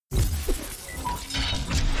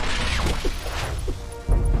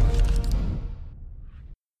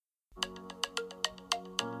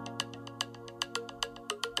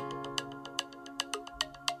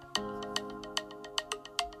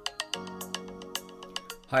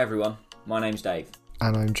Hi everyone, my name's Dave.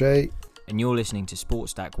 And I'm Jay. And you're listening to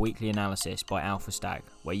Sports Stack Weekly Analysis by Alpha Stack,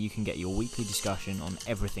 where you can get your weekly discussion on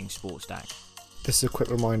everything Sports Stack. This is a quick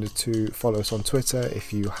reminder to follow us on Twitter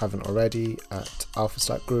if you haven't already at Alpha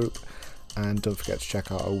Stack Group, and don't forget to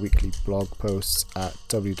check out our weekly blog posts at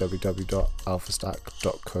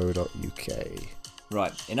www.alphastack.co.uk.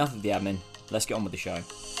 Right, enough of the admin, let's get on with the show.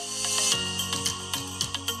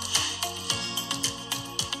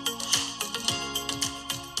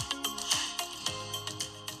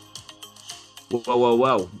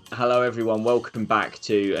 Well. Hello everyone, welcome back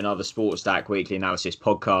to another Sports Stack Weekly Analysis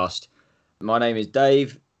podcast. My name is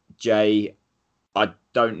Dave. Jay, I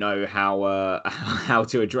don't know how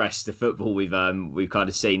to address the football we've kind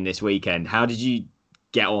of seen this weekend. How did you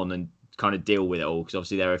get on and kind of deal with it all? Because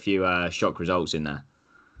obviously there are a few shock results in there.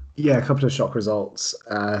 Yeah, a couple of shock results.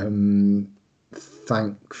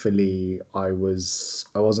 Thankfully, I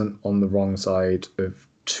wasn't on the wrong side of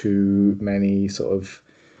too many sort of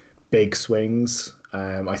big swings.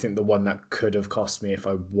 I think the one that could have cost me if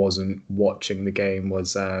I wasn't watching the game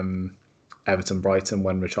was Everton-Brighton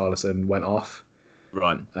when Richarlison went off.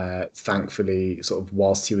 Right. Thankfully, sort of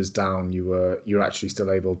whilst he was down, you were actually still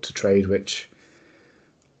able to trade, which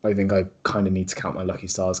I think I kind of need to count my lucky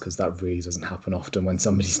stars because that really doesn't happen often when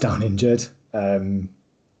somebody's down injured. So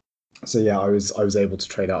yeah, I was able to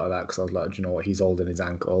trade out of that because I was like, you know what, he's old in his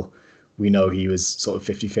ankle. We know he was sort of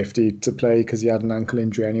 50-50 to play because he had an ankle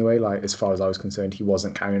injury anyway. Like, as far as I was concerned, he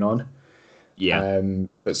wasn't carrying on. Yeah.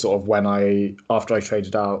 But sort of after I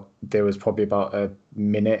traded out, there was probably about a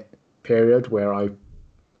minute period where I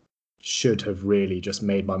should have really just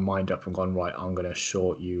made my mind up and gone, right, I'm going to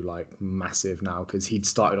short you like massive now, because he'd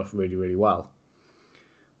started off really, really well.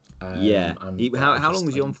 How long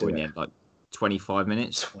was he on for in the end? Like 25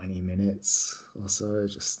 minutes? 20 minutes or so.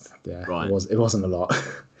 Just, yeah, right. It wasn't a lot.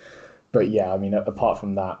 But yeah, I mean, apart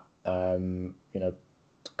from that,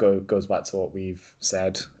 goes back to what we've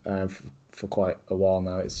said for quite a while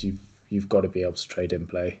now. It's you've got to be able to trade in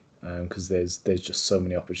play because there's just so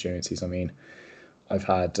many opportunities. I mean, I've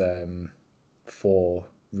had 4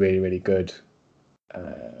 really, really good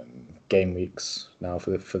game weeks now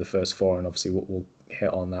for the first 4, and obviously we'll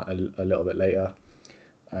hit on that a little bit later.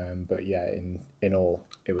 But yeah, in all,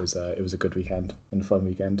 it was a good weekend and a fun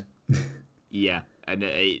weekend. Yeah, and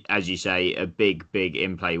as you say, a big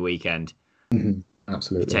in-play weekend. Mm-hmm.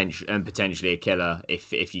 Absolutely. Potentially a killer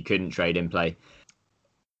if you couldn't trade in-play.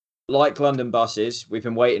 Like London Buses, we've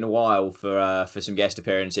been waiting a while for some guest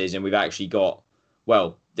appearances, and we've actually got,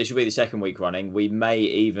 well, this will be the second week running. We may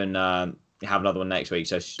even have another one next week,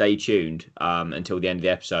 so stay tuned until the end of the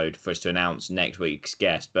episode for us to announce next week's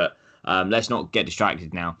guest. But let's not get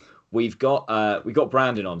distracted now. We've got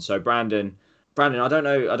Brandon on. So Brandon, I don't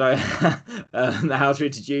know how to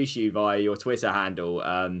introduce you via your Twitter handle.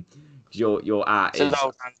 Your at is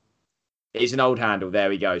it's an old handle. There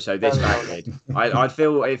we go. So this valid. I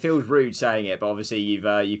feel it feels rude saying it, but obviously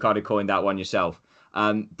you kind of coined that one yourself.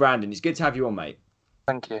 Brandon, it's good to have you on, mate.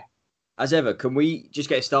 Thank you. As ever, can we just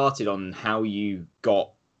get started on how you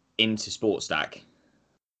got into Sports Stack?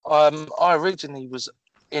 I originally was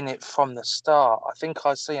in it from the start. I think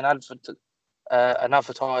I see an advertisement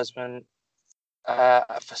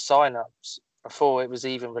for sign-ups before it was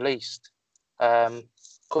even released.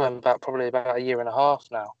 Going back probably about a year and a half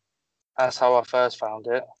now. That's how I first found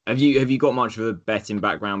it. Have you got much of a betting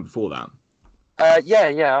background before that?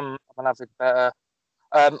 Yeah. I'm an avid bettor.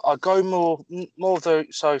 I go more from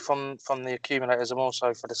the accumulators and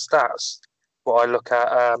also for the stats. What I look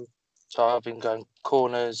at. So I've been going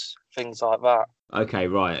corners, things like that. Okay,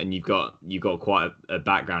 right, and you've got quite a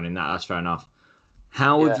background in that. That's fair enough.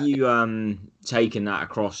 How have you taken that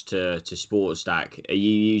across to Sports Stack? Are you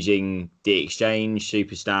using the Exchange,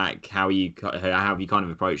 Super Stack? How have you kind of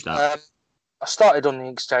approached that? I started on the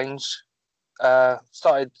Exchange.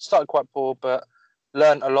 Started quite poor, but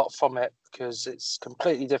learned a lot from it because it's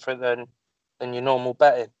completely different than your normal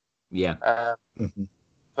betting. Yeah.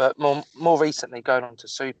 But more recently, going on to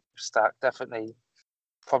Super Stack, definitely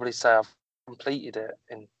probably say I've completed it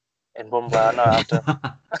in one way. I know how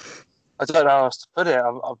to. I don't know how else to put it.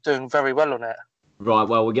 I'm doing very well on it. Right.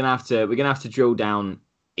 Well, we're gonna have to drill down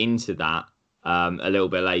into that a little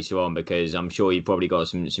bit later on because I'm sure you've probably got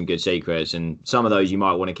some good secrets, and some of those you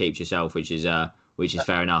might want to keep to yourself, which is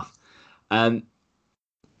fair enough.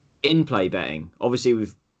 In-play betting, obviously,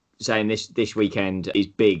 we've saying this weekend is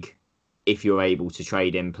big if you're able to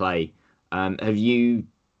trade in play. Have you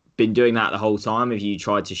been doing that the whole time? Have you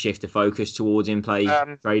tried to shift the focus towards in-play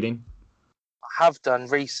trading? I have done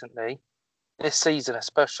recently. This season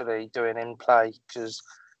especially doing in play because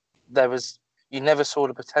you never saw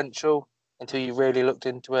the potential until you really looked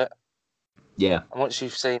into it. Yeah. And once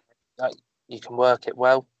you've seen that you can work it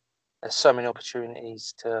well, there's so many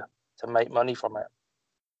opportunities to make money from it.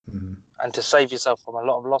 And to save yourself from a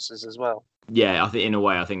lot of losses as well. Yeah, I think in a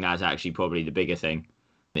way, I think that's actually probably the bigger thing,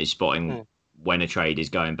 is spotting when a trade is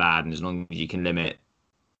going bad, and as long as you can limit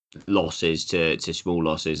losses to small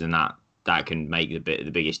losses, and that can make the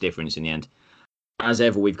biggest difference in the end. As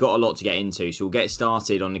ever, we've got a lot to get into, so we'll get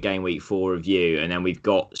started on the game week 4 review, and then we've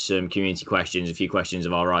got some community questions, a few questions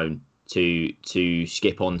of our own to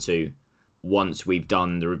skip onto once we've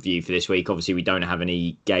done the review for this week. Obviously, we don't have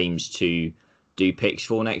any games to do picks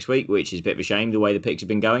for next week, which is a bit of a shame the way the picks have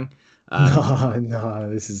been going. No,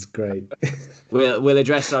 this is great. We'll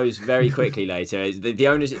address those very quickly later. The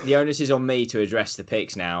onus is on me to address the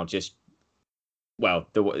picks now. It's just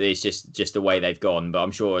the way they've gone. But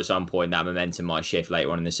I'm sure at some point that momentum might shift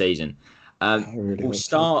later on in the season. We'll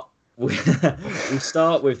start with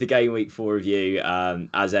the game week 4 review.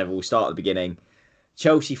 As ever, we'll start at the beginning.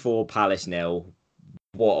 Chelsea 4, Palace 0.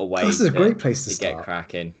 What a way! This is a great place to get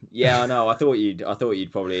cracking. Yeah, I know. I thought you'd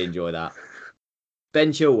probably enjoy that.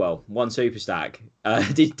 Ben Chilwell, 1 super stack.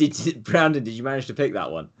 Did Brandon? Did you manage to pick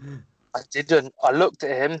that one? I didn't. I looked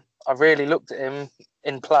at him. I really looked at him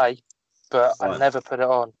in play, but I never put it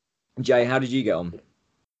on. Jay, how did you get on?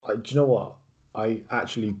 Do you know what? I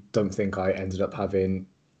actually don't think I ended up having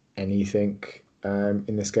anything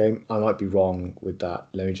in this game. I might be wrong with that.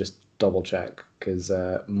 Let me just double check, because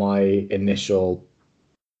my initial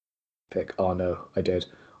pick. Oh no, I did.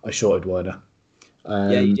 I shorted Werner.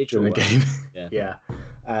 You did during the game. Yeah.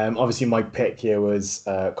 Obviously, my pick here was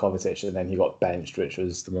Kovacic, and then he got benched, which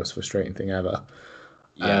was the most frustrating thing ever.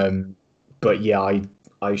 Yeah. But yeah,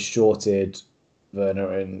 I shorted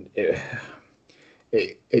Werner, and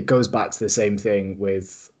it goes back to the same thing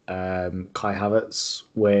with Kai Havertz,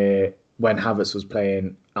 where when Havertz was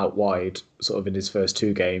playing out wide, sort of in his first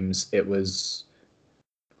 2 games, it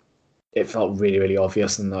felt really, really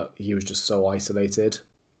obvious, and that he was just so isolated.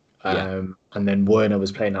 And then Werner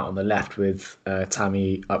was playing out on the left with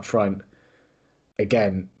Tammy up front.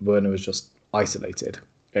 Again, Werner was just isolated.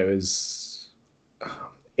 It was,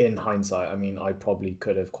 in hindsight, I mean, I probably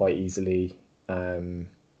could have quite easily taken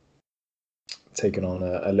on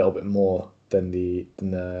a little bit more than the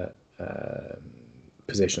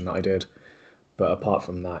position that I did. But apart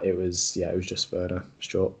from that, it was just Werner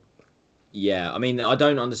short. Yeah, I mean, I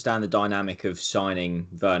don't understand the dynamic of signing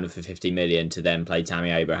Werner for 50 million to then play Tammy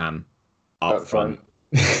Abraham up front.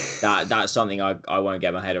 That's something I won't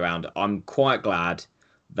get my head around. I'm quite glad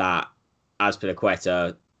that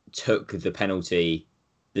Azpilicueta took the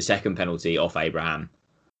second penalty off Abraham.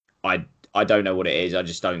 I don't know what it is. I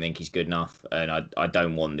just don't think he's good enough, and I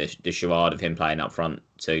don't want the charade of him playing up front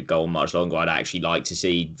to go on much longer. I'd actually like to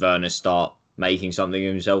see Werner start making something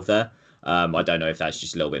of himself there. I don't know if that's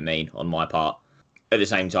just a little bit mean on my part. At the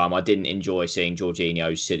same time, I didn't enjoy seeing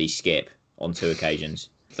Jorginho's silly skip on 2 occasions,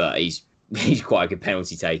 but he's quite a good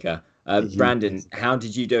penalty taker. Brandon, how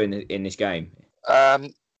did you do in this game?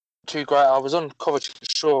 Too great. I was on Kovacic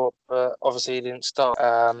short, but obviously he didn't start.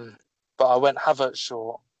 But I went Havertz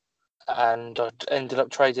short, and I ended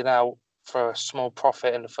up trading out for a small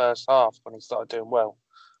profit in the first half when he started doing well.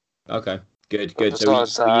 Okay. Good.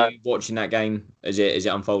 So were you watching that game as it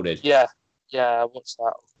unfolded? Yeah, I watched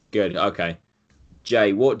that. Good, okay.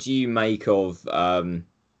 Jay, what do you make of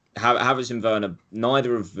Havertz and Werner?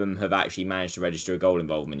 Neither of them have actually managed to register a goal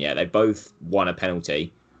involvement yet. They both won a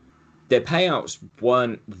penalty. Their payouts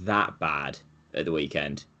weren't that bad at the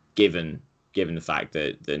weekend, given the fact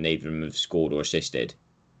that neither of them have scored or assisted.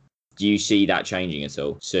 Do you see that changing at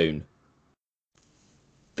all soon?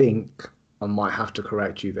 Think I might have to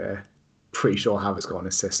correct you there. Pretty sure Havertz got an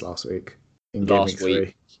assist last week in game week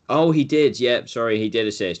 3. Oh, he did. Yep, sorry, he did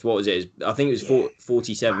assist. What was it? I think it was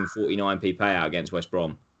 47, 49p payout against West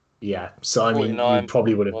Brom. Yeah, so I mean, you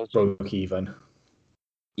probably would have broke even.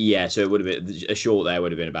 Yeah, so it would have been a short there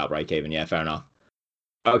would have been about break even. Yeah, fair enough.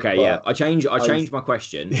 Okay, but yeah, I changed my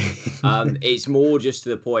question. It's more just to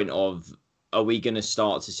the point of, are we going to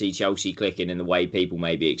start to see Chelsea clicking in the way people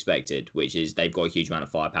maybe expected, which is they've got a huge amount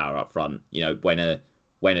of firepower up front. You know, when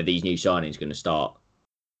are these new signings going to start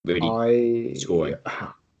really scoring?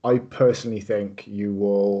 I personally think you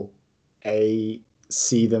will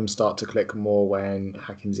see them start to click more when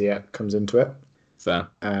Hakim Ziyech comes into it. Fair.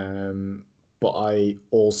 But I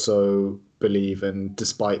also believe, and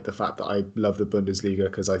despite the fact that I love the Bundesliga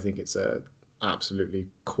because I think it's a absolutely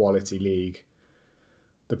quality league,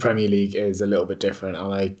 the Premier League is a little bit different,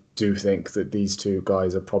 and I do think that these 2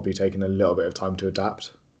 guys are probably taking a little bit of time to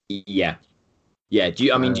adapt. Yeah. Do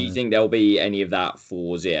you think there'll be any of that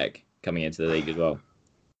for Ziyech coming into the league as well?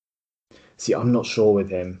 See, I'm not sure with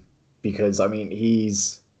him because I mean he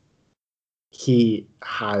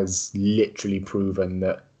has literally proven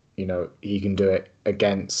that he can do it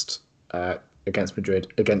against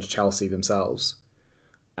Madrid, against Chelsea themselves,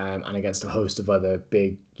 and against a host of other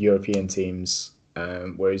big European teams.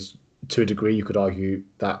 Whereas to a degree, you could argue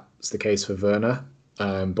that's the case for Werner,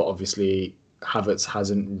 but obviously Havertz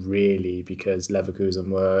hasn't really because Leverkusen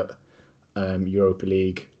were Europa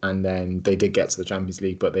League, and then they did get to the Champions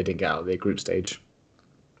League, but they didn't get out of their group stage.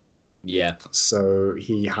 Yeah. So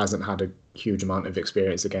he hasn't had a huge amount of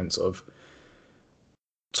experience against sort of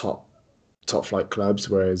top flight clubs,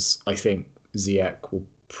 whereas I think Ziyech will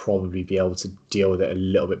probably be able to deal with it a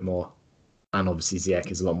little bit more. And obviously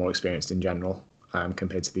Ziyech is a lot more experienced in general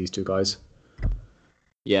compared to these two guys.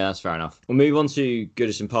 Yeah, that's fair enough. We'll move on to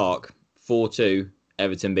Goodison Park. 4-2,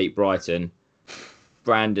 Everton beat Brighton.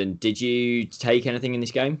 Brandon, did you take anything in this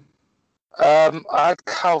game? I had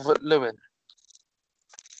Calvert-Lewin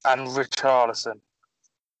and Richarlison.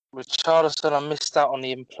 Richarlison, I missed out on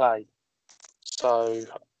the in-play, so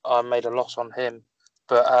I made a loss on him.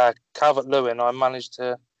 But Calvert-Lewin, I managed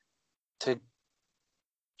to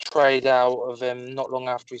trade out of him not long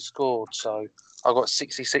after he scored, so I got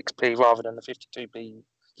 66p rather than the 52p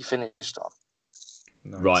he finished on.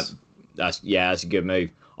 Nice. Right, that's a good move.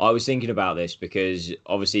 I was thinking about this because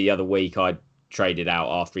obviously the other week I traded out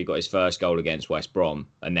after he got his first goal against West Brom,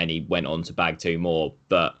 and then he went on to bag 2 more.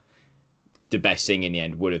 But the best thing in the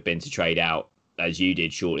end would have been to trade out, as you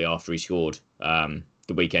did shortly after he scored.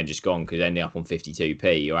 The weekend just gone, because ending up on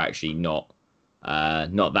 52p, you're actually not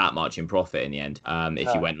that much in profit in the end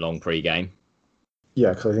if you went long pre-game.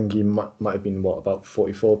 Yeah, because I think he might have been about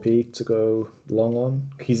 44p to go long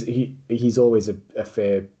on. He's always a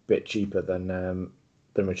fair bit cheaper than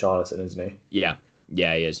Richarlison, isn't he? Yeah,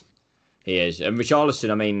 he is. And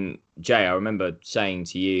Richarlison, I mean, Jay, I remember saying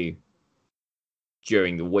to you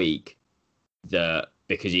during the week that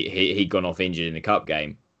because he'd gone off injured in the cup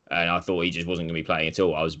game, and I thought he just wasn't going to be playing at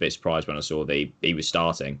all. I was a bit surprised when I saw that he was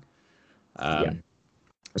starting.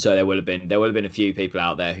 So there will have been a few people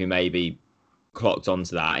out there who maybe clocked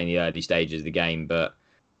onto that in the early stages of the game, but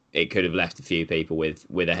it could have left a few people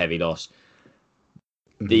with a heavy loss.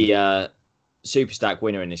 Mm-hmm. The Super Stack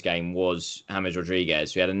winner in this game was James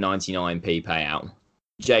Rodriguez, who had a 99p payout.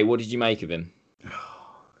 Jay, what did you make of him?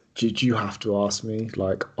 Did you have to ask me,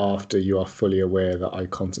 like, after you are fully aware that I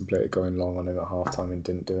contemplated going long on him at halftime and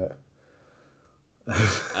didn't do it?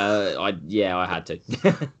 I had to.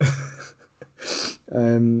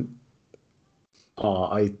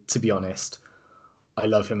 To be honest, I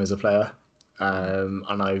love him as a player,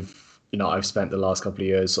 and I've spent the last couple of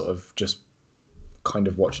years sort of just kind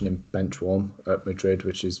of watching him bench warm at Madrid,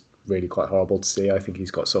 which is really quite horrible to see. I think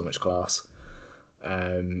he's got so much class.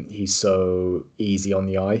 He's so easy on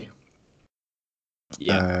the eye.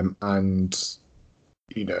 Yeah. And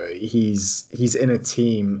he's in a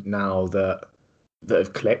team now that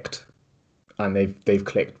have clicked, and they've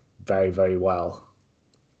clicked very, very well.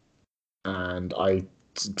 And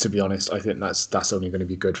to be honest, I think that's only going to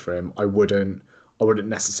be good for him. I wouldn't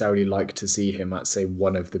necessarily like to see him at, say,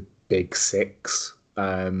 one of the big 6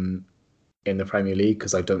 in the Premier League,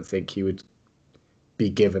 because I don't think he would be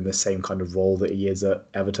given the same kind of role that he is at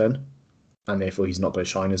Everton, and therefore he's not going to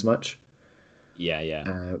shine as much.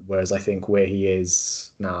 Yeah. Whereas I think where he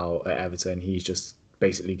is now at Everton, he's just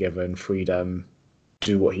basically given freedom,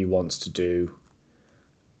 do what he wants to do.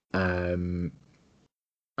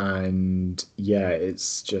 And yeah,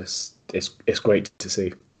 it's great to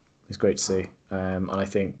see. It's great to see. And I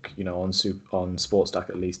think on Sports Stack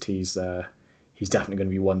at least, he's definitely going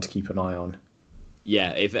to be one to keep an eye on.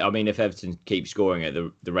 Yeah, if Everton keep scoring at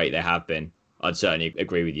the rate they have been, I'd certainly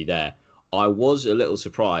agree with you there. I was a little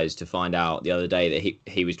surprised to find out the other day that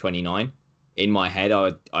he was 29. In my head,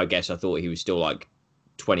 I guess I thought he was still like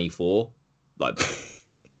 24. Like,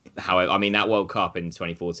 however, I mean, that World Cup in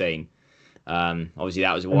 2014. Obviously,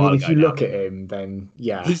 that was a while ago. If you look at him, then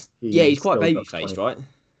he's quite baby faced, right?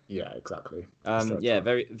 Yeah, exactly.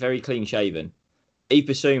 Very, very clean shaven. Yves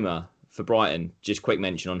Bissouma for Brighton, just quick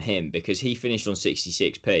mention on him because he finished on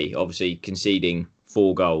 66p, obviously conceding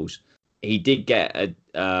 4 goals. He did get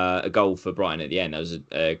a goal for Brighton at the end. That was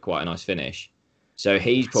quite a nice finish. So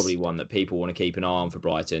he's probably one that people want to keep an eye on for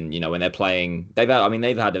Brighton. When they're playing, they've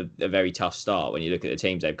had a very tough start when you look at the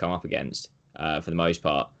teams they've come up against for the most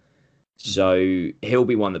part. So he'll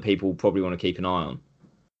be one that people probably want to keep an eye on.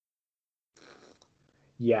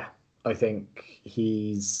 Yeah, I think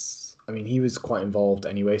he was quite involved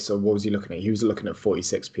anyway. So what was he looking at? He was looking at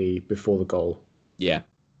 46p before the goal. Yeah.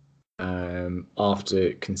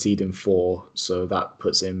 After conceding 4, so that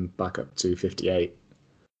puts him back up to 58.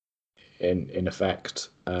 in effect,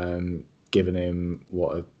 giving him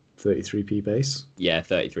what, a 33p base? Yeah,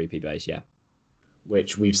 33p base. Yeah,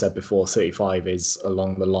 which we've said before, 35 is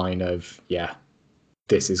along the line of, yeah,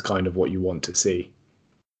 this is kind of what you want to see.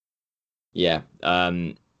 Yeah,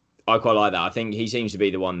 I quite like that. I think he seems to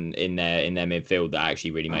be the one in their midfield that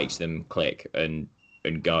actually really makes them click and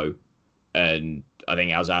go. And I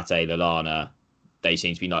think Alzate, Lallana, they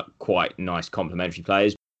seem to be like quite nice complementary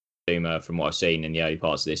players. Zuma, from what I've seen in the early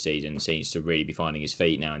parts of this season, seems to really be finding his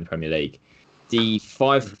feet now in the Premier League. The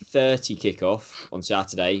 5:30 kickoff on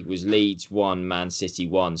Saturday was Leeds 1, Man City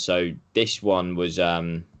 1. So this one was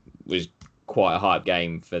quite a hype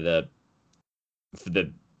game for the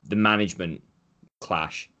management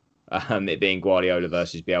clash. It being Guardiola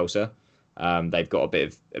versus Bielsa. They've got a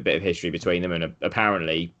bit of history between them, and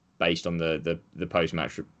apparently, based on the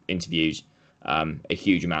post-match interviews, a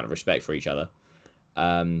huge amount of respect for each other.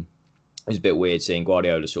 It's a bit weird seeing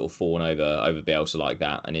Guardiola sort of fawn over Bielsa like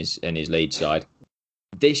that and his lead side.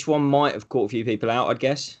 This one might have caught a few people out, I'd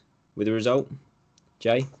guess, with the result.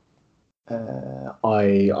 Jay?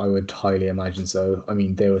 I would highly imagine so. I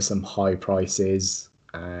mean, there were some high prices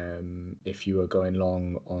if you were going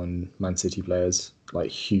long on Man City players,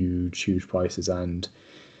 like huge prices. And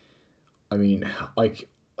I mean,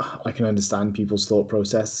 I can understand people's thought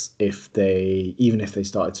process even if they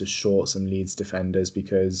started to short some Leeds defenders,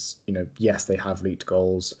 because, you know, yes, they have leaked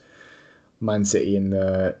goals. Man City in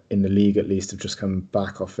the league at least have just come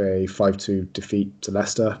back off a 5-2 defeat to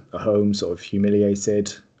Leicester at home, sort of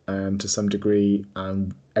humiliated to some degree,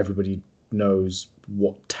 and everybody knows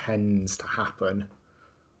what tends to happen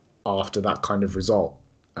after that kind of result.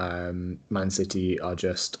 Man City are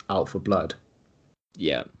just out for blood.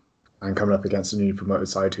 Yeah. And coming up against a newly promoted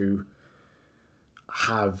side who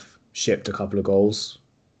have shipped a couple of goals,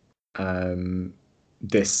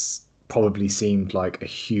 this probably seemed like a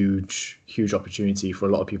huge opportunity for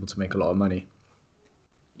a lot of people to make a lot of money.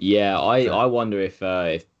 Yeah, I wonder if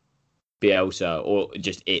Bielsa, or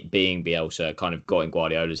just it being Bielsa, kind of got in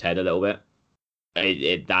Guardiola's head a little bit.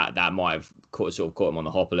 That might have caught him on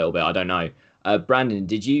the hop a little bit. I don't know. Brandon,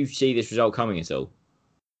 did you see this result coming at all?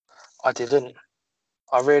 I didn't.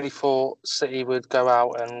 I really thought City would go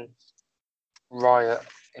out and riot,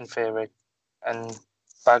 in theory, and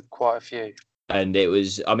bag quite a few. And it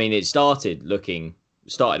was, I mean, it started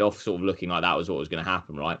off sort of looking like that was what was going to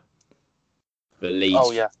happen, right? But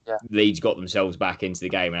Leeds got themselves back into the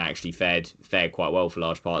game and actually fared quite well for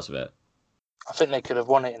large parts of it. I think they could have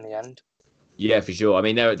won it in the end. Yeah, for sure. I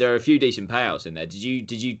mean, there are a few decent payouts in there. Did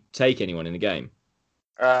you take anyone in the game?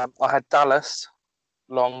 I had Dallas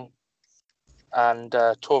long and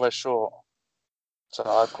Torres short, so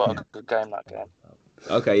I had quite a good game that game.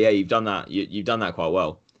 Okay, yeah, you've done that. You've done that quite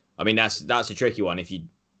well. I mean, that's a tricky one. If you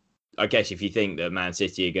think that Man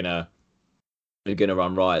City are gonna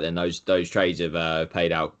run riot, then those trades have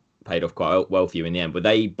paid off quite well for you in the end. Were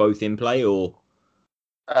they both in play or?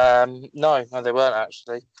 No, they weren't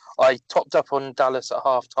actually. I topped up on Dallas at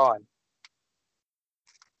half time.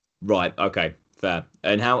 Right. Okay. Fair.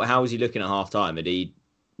 And how was he looking at half time?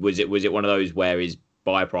 Was it one of those where his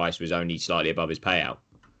buy price was only slightly above his payout?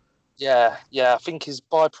 Yeah. I think his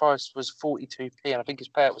buy price was 42p, and I think his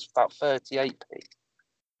payout was about 38p.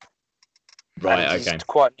 Right. And okay. He's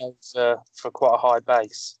quite known for quite a high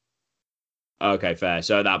base. Okay. Fair.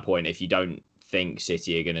 So at that point, if you don't think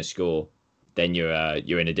City are going to score, then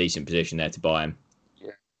you're in a decent position there to buy him.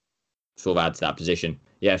 Yeah. Sort of add to that position.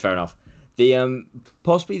 Yeah. Fair enough. The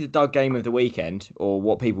possibly the dud game of the weekend, or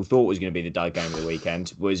what people thought was going to be the dud game of the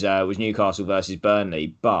weekend, was Newcastle versus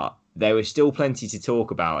Burnley. But there was still plenty to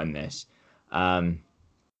talk about in this,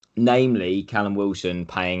 namely Callum Wilson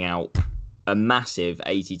paying out a massive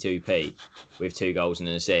 82p with 2 goals and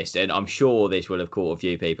an assist. And I'm sure this will have caught a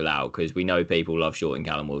few people out, because we know people love shorting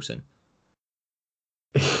Callum Wilson.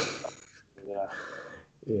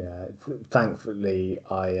 Yeah, thankfully,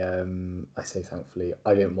 I say thankfully,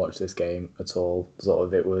 I didn't watch this game at all. Sort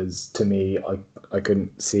of, it was, to me, I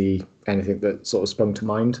couldn't see anything that sort of sprung to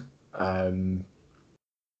mind.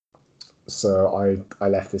 So I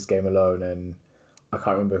left this game alone, and I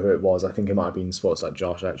can't remember who it was. I think it might have been Sports Like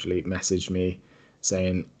Josh actually messaged me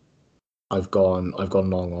saying I've gone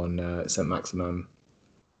long on St. Maximum,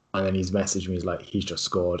 and then he's messaged me, he's like, he's just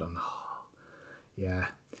scored. I'm yeah.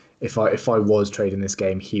 If I was trading this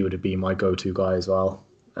game, he would have been my go-to guy as well.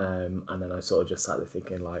 And then I sort of just sat there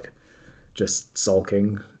thinking, like, just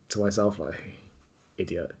sulking to myself, like,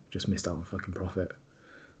 idiot, just missed out on fucking profit.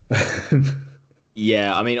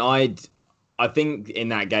 Yeah, I mean, I think in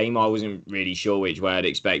that game I wasn't really sure which way I'd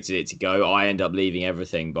expected it to go. I ended up leaving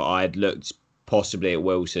everything, but I had looked possibly at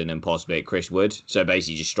Wilson and possibly at Chris Wood. So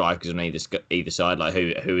basically just strikers on either side, like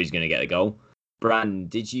who is going to get the goal. Brandon,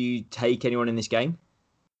 did you take anyone in this game?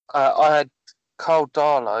 I had Carl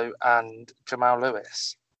Darlow and Jamal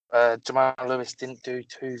Lewis. Jamal Lewis didn't do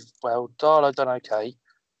too well. Darlow done okay.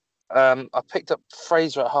 I picked up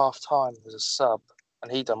Fraser at half time as a sub, and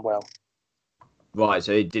he done well. Right,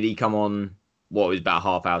 so did he come on, what was about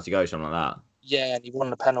half hour to go, something like that? Yeah, and he won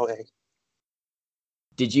the penalty.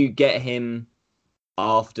 Did you get him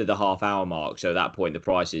after the half hour mark? So at that point, the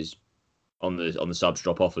prices on the subs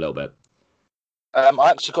drop off a little bit. I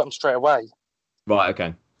actually got him straight away. Right,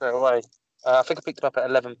 okay. Straight away. I think I picked him up at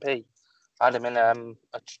 11p. I had him in a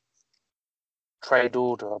trade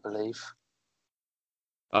order, I believe.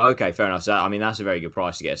 Oh, okay, fair enough. So, I mean, that's a very good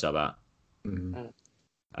price to get a sub at. Mm-hmm.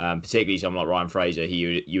 Particularly someone like Ryan Fraser,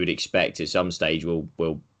 you would expect at some stage will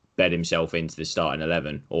bed himself into the starting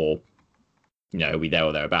 11, or he'll be there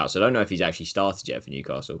or thereabouts. So I don't know if he's actually started yet for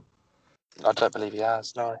Newcastle. I don't believe he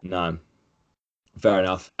has. No. Fair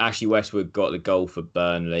enough. Ashley Westwood got the goal for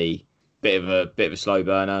Burnley. Bit of a slow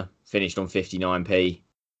burner. Finished on 59p.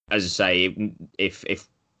 As I say, if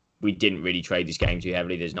we didn't really trade this game too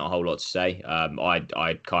heavily, there's not a whole lot to say.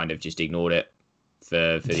 I'd kind of just ignored it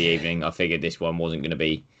for the evening. I figured this one wasn't going to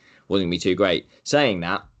be too great. Saying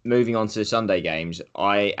that, moving on to the Sunday games,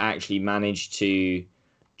 I actually managed to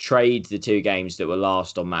trade the two games that were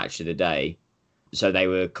last on Match of the Day. So they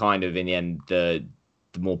were kind of, in the end, the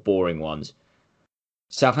more boring ones.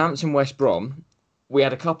 Southampton, West Brom. We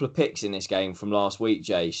had a couple of picks in this game from last week,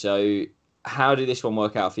 Jay. So how did this one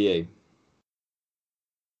work out for you?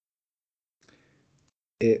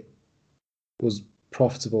 It was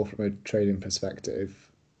profitable from a trading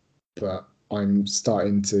perspective, but I'm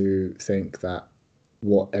starting to think that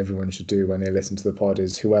what everyone should do when they listen to the pod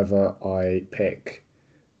is whoever I pick,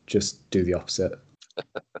 just do the opposite.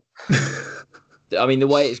 I mean, the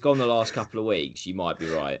way it's gone the last couple of weeks, you might be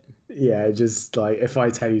right. Yeah, just like if I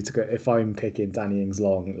tell you to go, if I'm picking Danny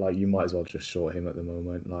Ings-Long, like you might as well just short him at the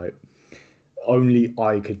moment. Like only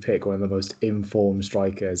I could pick one of the most informed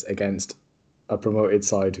strikers against a promoted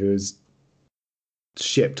side who's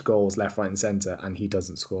shipped goals left, right, and centre, and he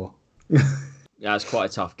doesn't score. That's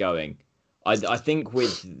quite a tough going. I think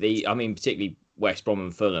particularly West Brom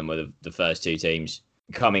and Fulham were the first two teams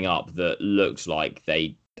coming up that looked like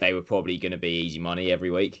they were probably going to be easy money every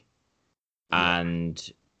week.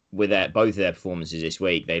 And with both of their performances this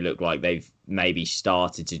week, they look like they've maybe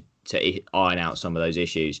started to iron out some of those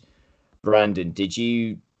issues. Brandon, did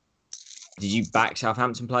you back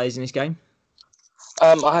Southampton players in this game?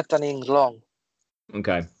 I had Danny Ings-Long.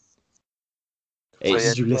 Okay.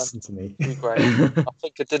 Did you listen to me? Great. I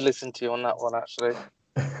think I did listen to you on that one, actually.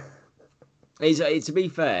 To be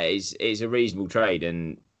fair, it's a reasonable trade,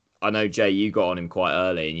 and I know, Jay, you got on him quite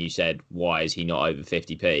early, and you said, why is he not over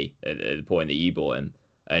 50p at the point that you bought him?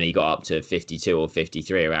 And he got up to 52 or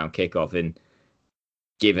 53 around kickoff, and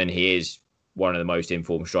given he is one of the most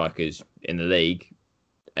informed strikers in the league,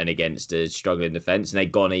 and against a struggling defence, and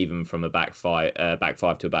they'd gone even from a back five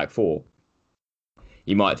to a back four,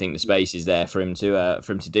 you might think the space is there for him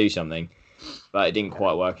to do something, but it didn't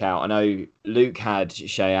quite work out. I know Luke had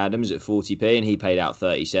Shea Adams at 40p, and he paid out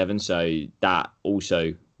 37, so that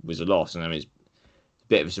also was a loss. And I mean, it's a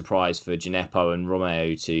bit of a surprise for Gineppo and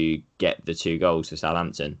Romeo to get the two goals for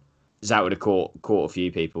Southampton. That would have caught a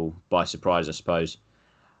few people by surprise, I suppose.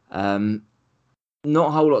 Not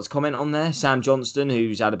a whole lot to comment on there. Sam Johnston,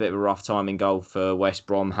 who's had a bit of a rough time in goal for West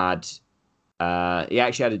Brom, he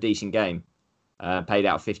actually had a decent game. Paid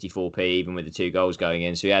out 54p even with the two goals going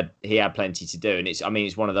in, so he had plenty to do. And it's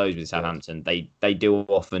one of those with Southampton. They do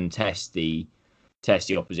often test the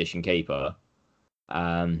opposition keeper,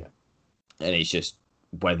 and it's just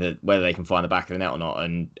whether they can find the back of the net or not.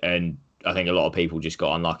 And I think a lot of people just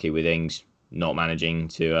got unlucky with Ings not managing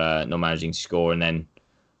to score, and then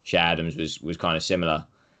Shea Adams was kind of similar.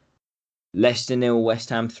 Leicester 0, West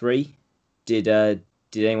Ham 3. Did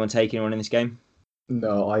anyone take anyone in this game?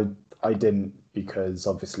 No, I didn't, because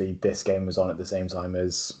obviously this game was on at the same time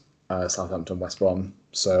as Southampton West Brom,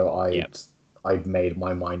 so I'd made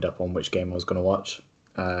my mind up on which game I was going to watch,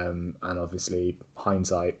 and obviously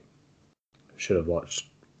hindsight, should have watched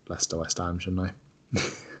Leicester West Ham, shouldn't I?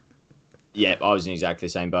 Yeah, I was in exactly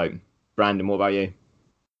the same boat. Brandon, what about you?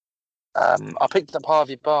 I picked up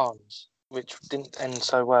Harvey Barnes, which didn't end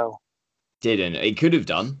so well. Didn't. It could have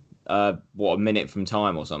done. A minute from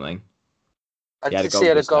time or something. I did see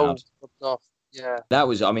a goal off. Yeah. That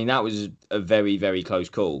was a very, very close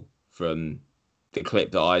call from the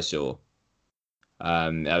clip that I saw.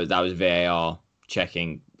 That was VAR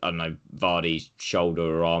checking, I don't know, Vardy's shoulder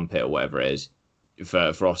or armpit or whatever it is.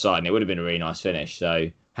 for offside, and it would have been a really nice finish. So,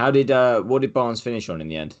 what did Barnes finish on in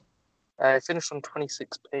the end? It finished on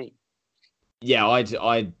 26p. Yeah,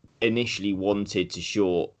 I initially wanted to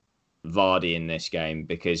short Vardy in this game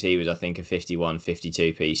because he was, I think, a 51,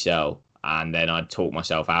 52p sell, and then I'd talk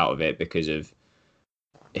myself out of it because of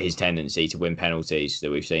his tendency to win penalties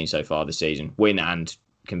that we've seen so far this season, win and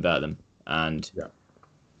convert them. And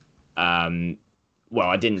well,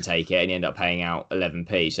 I didn't take it, and he ended up paying out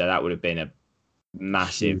 11p, so that would have been a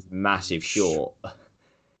massive short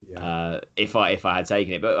if I had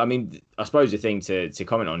taken it. But I mean, I suppose the thing to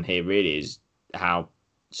comment on here really is how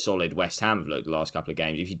solid West Ham have looked the last couple of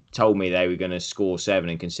games. If you told me they were going to score 7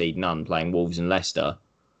 and concede none playing Wolves and Leicester,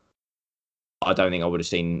 I don't think I would have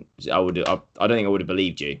seen. I don't think I would have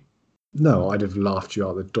believed you. No, I'd have laughed you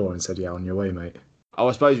out the door and said, "Yeah, on your way, mate." Oh,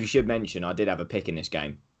 I suppose we should mention I did have a pick in this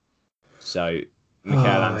game. So Mikel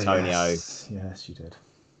Antonio. Yes, you did.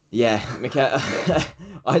 Yeah, Mikel.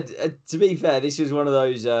 To be fair, this was one of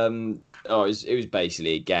those. It was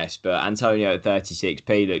basically a guess, but Antonio at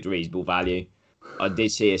 36p looked reasonable value. I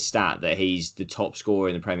did see a stat that he's the top scorer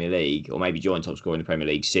in the Premier League, or maybe joint top scorer in the Premier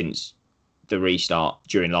League since the restart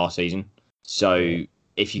during last season. So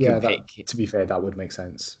if you can pick, to be fair, that would make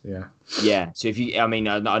sense. Yeah. Yeah. So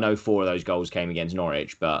I know 4 of those goals came against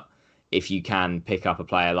Norwich, but if you can pick up a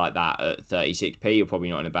player like that at 36p, you're probably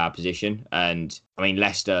not in a bad position. And I mean,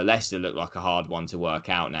 Leicester look like a hard one to work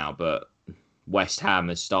out now, but West Ham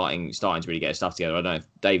is starting to really get stuff together. I don't know if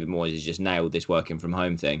David Moyes has just nailed this working from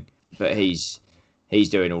home thing, but he's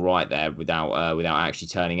doing all right there without actually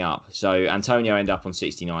turning up. So Antonio ended up on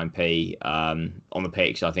 69p on the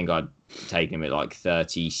picks. I think I'd taken him at like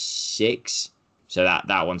 36. So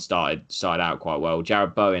that one started out quite well.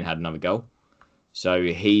 Jared Bowen had another goal. So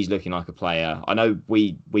he's looking like a player. I know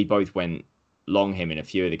we both went long him in a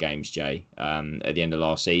few of the games, Jay, at the end of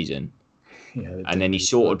last season. Yeah, and then he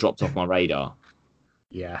sort of dropped off my radar.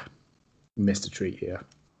 Yeah, missed a treat here.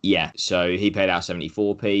 Yeah, so he paid out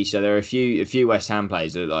 74p. So there are a few West Ham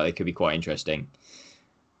players that look like they could be quite interesting.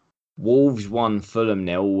 Wolves 1, Fulham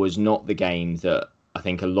 0 was not the game that I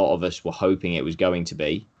think a lot of us were hoping it was going to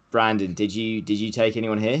be. Brandon, did you take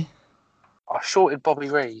anyone here? I shorted Bobby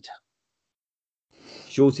Reid.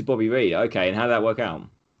 Shorted Bobby Reid. Okay, and how did that work out?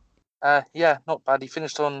 Yeah, not bad. He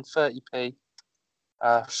finished on 30p.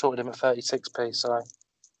 Shorted him at 36p, so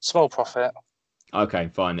small profit. Okay,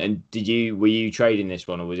 fine. And were you trading this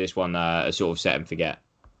one, or was this one a sort of set and forget?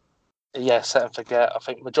 Yeah, set and forget. I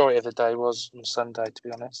think majority of the day was on Sunday, to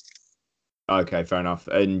be honest. Okay, fair enough.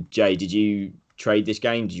 And Jay, did you trade this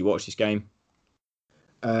game? Did you watch this game?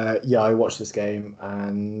 Yeah, I watched this game,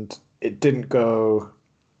 and it didn't go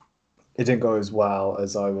as well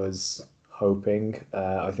as I was hoping.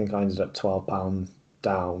 I think I ended up £12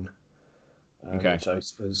 down. Okay. Which I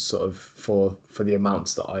suppose sort of for the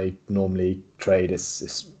amounts that I normally trade,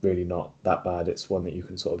 it's really not that bad. It's one that you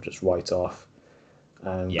can sort of just write off.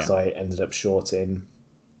 Because I ended up shorting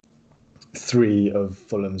 3 of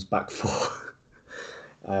Fulham's back 4.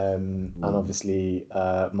 And obviously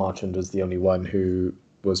Marchand was the only one who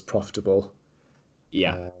was profitable.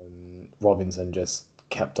 Yeah. Robinson just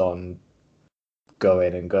kept on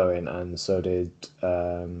going, and so did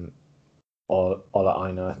Ola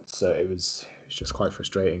Aina. So it was just quite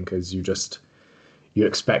frustrating because you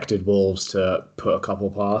expected Wolves to put a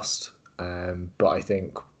couple past, but I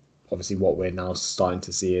think obviously what we're now starting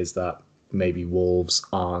to see is that maybe Wolves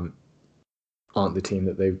aren't the team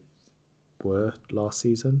that they were last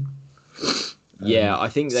season. Yeah, I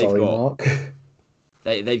think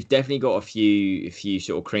they've definitely got a few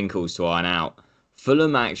sort of crinkles to iron out.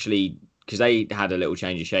 Fulham actually, because they had a little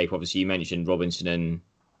change of shape. Obviously, you mentioned Robinson and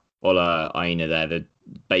Ola Aina there, they're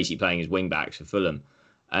basically playing as wing backs for Fulham.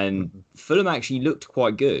 And Fulham actually looked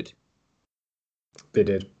quite good. They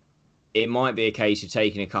did. It might be a case of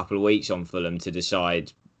taking a couple of weeks on Fulham to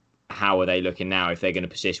decide how are they looking now. If they're going to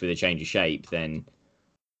persist with a change of shape, then,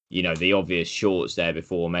 the obvious shorts there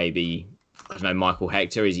before maybe, I don't know, Michael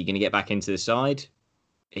Hector, is he going to get back into the side?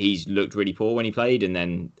 He's looked really poor when he played, and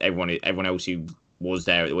then everyone else who was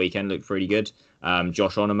there at the weekend looked pretty good.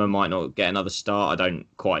 Josh Onoma might not get another start. I don't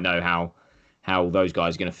quite know how those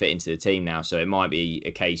guys are going to fit into the team now. So it might be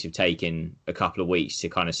a case of taking a couple of weeks to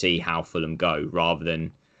kind of see how Fulham go rather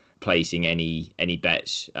than placing any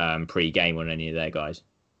bets pre-game on any of their guys.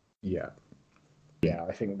 Yeah. Yeah,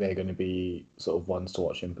 I think they're going to be sort of ones to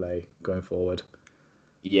watch in play going forward.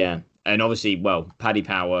 Yeah. And obviously, Paddy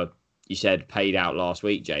Power, you said paid out last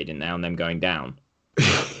week, Jay, didn't they, on them going down?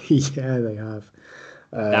 Yeah, they have.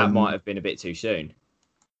 That might have been a bit too soon.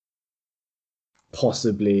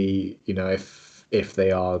 Possibly, if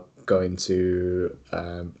they are going to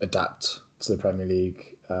adapt to the Premier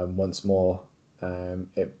League once more,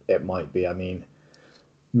 it might be. I mean,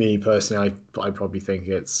 me personally, I probably think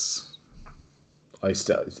it's. I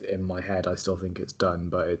still, in my head, I still think it's done,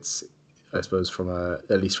 but it's. I suppose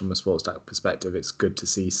at least from a sports stack perspective, it's good to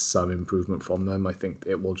see some improvement from them. I think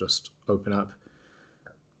it will just open up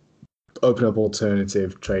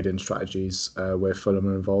alternative trading strategies where Fulham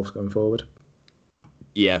are involved going forward.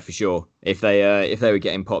 Yeah, for sure. If they were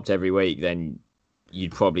getting popped every week, then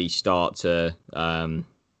you'd probably start to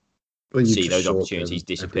see those opportunities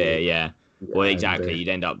disappear. Yeah. Well, exactly. You'd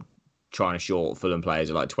end up trying to short Fulham players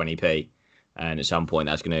at like 20p, and at some point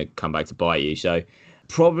that's going to come back to bite you. So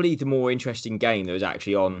probably the more interesting game that was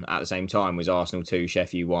actually on at the same time was Arsenal 2,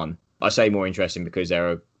 Sheffield 1. I say more interesting because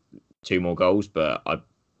there are 2 more goals, but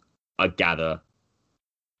I gather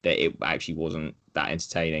that it actually wasn't that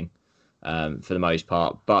entertaining for the most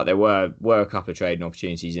part. But there were a couple of trading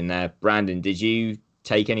opportunities in there. Brandon, did you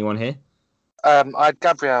take anyone here? I had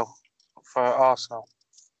Gabriel for Arsenal.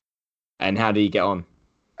 And how did you get on?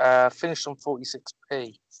 Finished on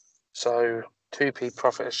 46p, so 2p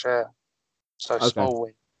profit a share. So Okay. Small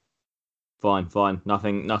win. Fine.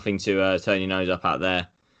 Nothing to turn your nose up at there.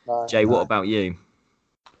 No, Jay, what about you?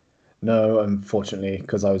 No, unfortunately,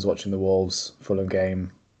 because I was watching the Wolves Fulham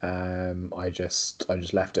game, I just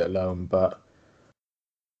left it alone. But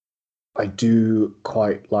I do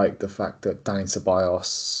quite like the fact that Dani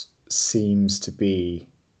Ceballos seems to be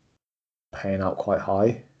paying out quite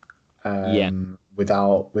high.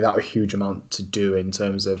 Without a huge amount to do in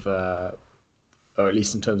terms of, or at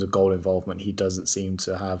least in terms of goal involvement, he doesn't seem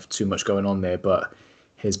to have too much going on there. But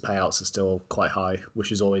his payouts are still quite high,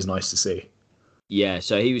 which is always nice to see. Yeah,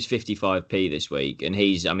 so he was 55p this week, and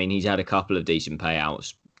he's had a couple of decent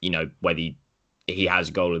payouts. You know, whether he has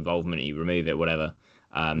goal involvement, you remove it, whatever.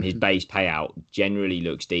 His base payout generally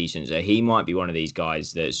looks decent, so he might be one of these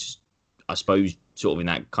guys that's, I suppose, sort of in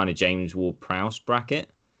that kind of James Ward-Prowse bracket.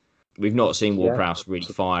 We've not seen Ward-Prowse really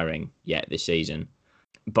firing yet this season,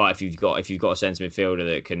 but if you've got a centre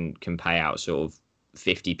midfielder that can pay out sort of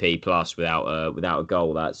 50p plus without a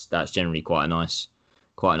goal, that's generally quite a nice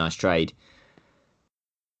trade.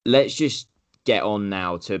 Let's just get on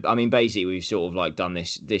now to. I mean, basically, we've sort of like done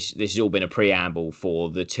this. This has all been a preamble for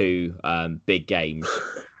the 2 big games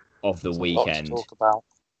of the weekend. A lot to talk about.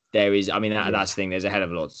 There is. I mean, that's the thing. There's a hell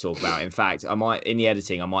of a lot to talk about. In fact, in the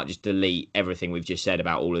editing, I might just delete everything we've just said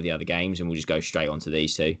about all of the other games, and we'll just go straight on to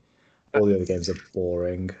these 2. All the other games are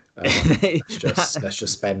boring. Let's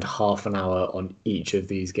just spend half an hour on each of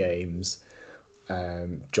these games.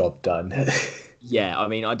 Job done. Yeah, I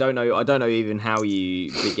mean, I don't know even how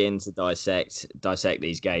you begin to dissect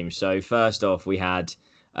these games. So first off, we had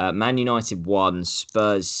Man United 1,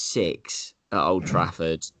 Spurs 6 at Old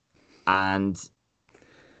Trafford, and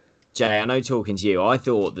Jay, I know talking to you, I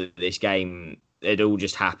thought that this game it all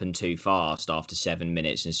just happened too fast after 7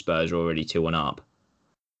 minutes, and Spurs were already 2-1 up.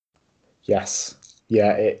 Yes,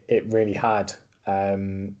 yeah, it really had,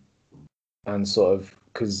 and sort of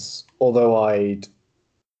because although I'd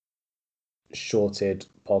shorted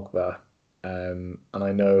Pogba, and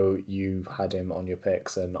I know you had him on your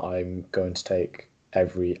picks, and I'm going to take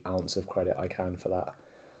every ounce of credit I can for that.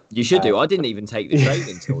 You should do. I didn't even take the trade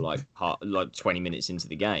until like 20 minutes into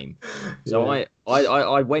the game. So yeah.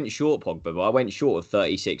 I went short Pogba, but I went short of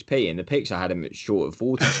 36p. In the picks I had him short of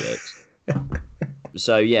 46.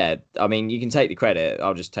 So yeah, I mean you can take the credit.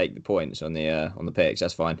 I'll just take the points on the picks.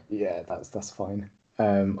 That's fine. Yeah, that's fine. I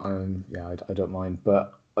don't mind.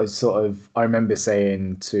 But I remember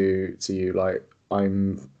saying to you like I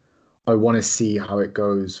want to see how it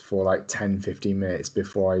goes for like 10-15 minutes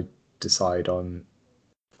before I decide on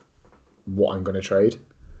what I'm going to trade.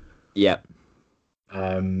 Yeah.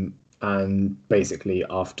 And basically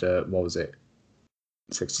after, what was it,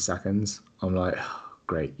 60 seconds, I'm like, oh,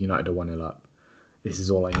 great, United are 1-0 up. This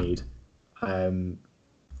is all I need.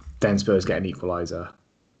 Then Spurs get an equaliser.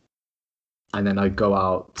 And then I go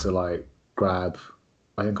out to like grab,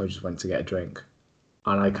 I think I just went to get a drink.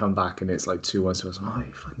 And I come back and it's like 2-1. So I was like, oh, are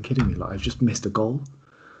you fucking kidding me? Like, I've just missed a goal.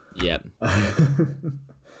 Yeah.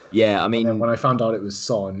 Yeah, I mean... And then when I found out it was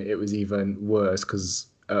Son, it was even worse because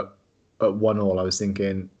at 1-1, I was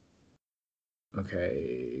thinking,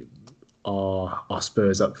 okay, are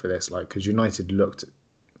Spurs up for this? Like, because United looked...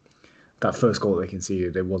 That first goal they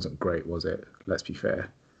conceded, it wasn't great, was it? Let's be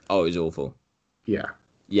fair. Oh, it was awful. Yeah.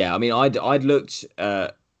 Yeah, I mean, I'd looked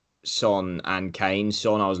at Son and Kane.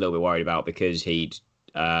 Son I was a little bit worried about because he's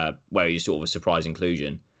sort of a surprise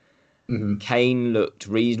inclusion. Mm-hmm. Kane looked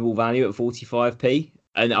reasonable value at 45p.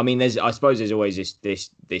 And I mean, I suppose there's always this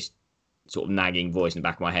sort of nagging voice in the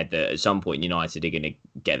back of my head that at some point United are going to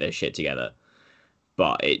get their shit together.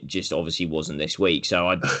 but it just obviously wasn't this week. So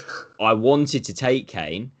I wanted to take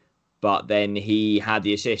Kane, but then he had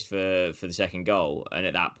the assist for the second goal, and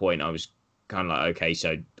at that point I was kind of like, okay,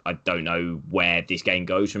 so I don't know where this game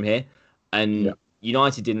goes from here. And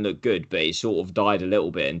United didn't look good, but it sort of died a little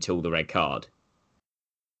bit until the red card.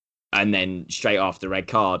 And then straight after the red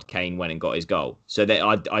card, Kane went and got his goal. So that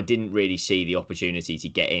I didn't really see the opportunity to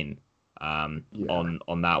get in on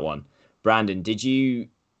that one. Brandon, did you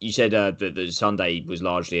said that the Sunday was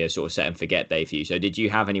largely a sort of set and forget day for you. So did you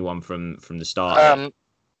have anyone from the start?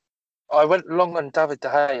 I went long on David De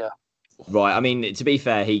Gea. Right. I mean, to be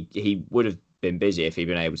fair, he would have been busy if he'd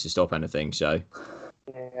been able to stop anything. So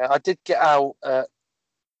yeah, I did get out a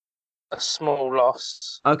small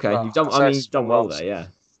loss. Okay, you've done. I mean, you've done well there.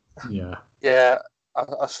 Yeah. Yeah.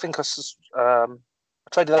 I think I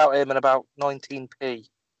traded out him at about 19p.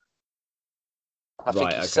 I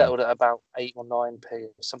think he settled at about 8 or 9p,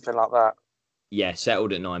 or something like that. Yeah,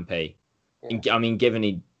 settled at 9p. Yeah. I mean, given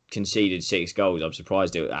he conceded 6 goals, I'm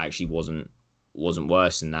surprised it actually wasn't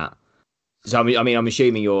worse than that. So I mean, I'm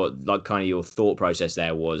assuming your thought process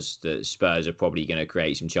there was that Spurs are probably going to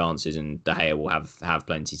create some chances, and De Gea will have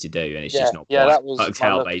plenty to do, and it's just not quite that was worked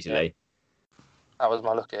out basically. That was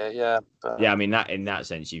my look at it, yeah. But... yeah, I mean that in that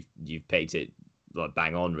sense, you've picked it like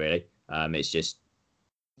bang on, really. It's just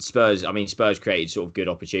Spurs. I mean, Spurs created sort of good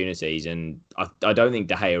opportunities, and I don't think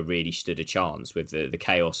De Gea really stood a chance with the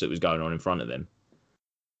chaos that was going on in front of him.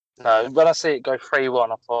 No, when I see it go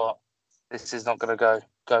 3-1, I thought this is not going to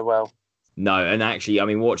go well. No, and actually, I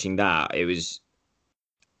mean, watching that, it was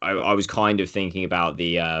I was kind of thinking about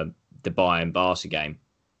the Bayern Barca game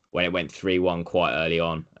when it went 3-1 quite early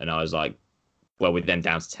on, and I was like, well, with them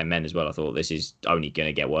down to 10 men as well, I thought this is only going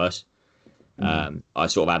to get worse. I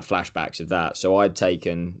sort of had flashbacks of that, so I took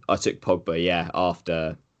Pogba,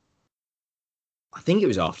 after I think it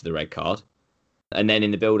was after the red card. And then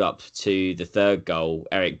in the build-up to the third goal,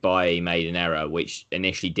 Eric Bailly made an error, which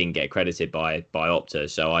initially didn't get credited by Opta.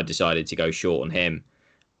 So I decided to go short on him.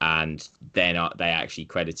 And then they actually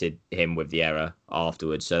credited him with the error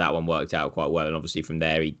afterwards. So that one worked out quite well. And obviously from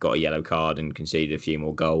there, he got a yellow card and conceded a few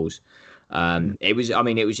more goals. It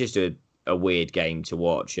was just a weird game to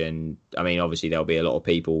watch. And I mean, obviously there'll be a lot of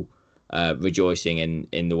people rejoicing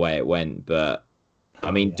in the way it went. But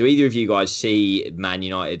I mean, do either of you guys see Man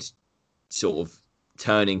United sort of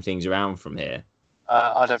turning things around from here?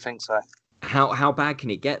 I don't think so. How bad can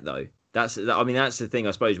it get though? That's the thing.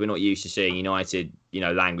 I suppose we're not used to seeing United,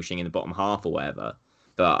 languishing in the bottom half or whatever.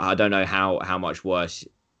 But I don't know how much worse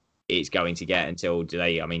it's going to get until do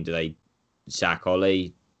they sack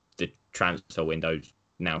Ole? The transfer window's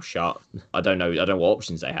now shut. I don't know what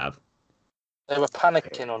options they have. They were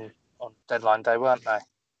panicking on deadline day, weren't they?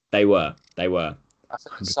 They were. I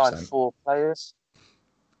think they signed 4 players.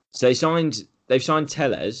 So they've signed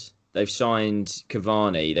Telles, they've signed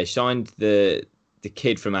Cavani, they've signed the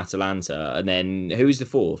kid from Atalanta, and then who's the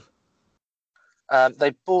fourth?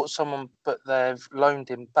 They bought someone, but they've loaned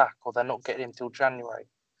him back, or they're not getting him till January.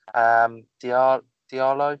 Diallo,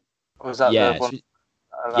 or was that the one?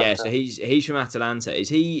 Yeah, so he's from Atalanta. Is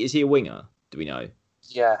he a winger? Do we know?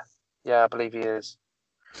 Yeah, I believe he is.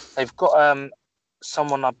 They've got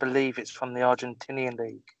someone, I believe it's from the Argentinian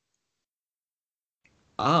league.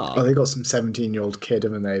 Oh, they got some 17-year-old kid,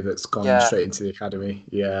 haven't they, that's gone straight into the academy.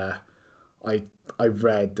 Yeah. I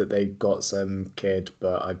read that they got some kid,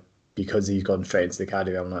 but because he's gone straight into the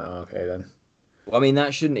academy, I'm like, oh, okay then. Well, I mean,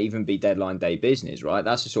 that shouldn't even be deadline day business, right?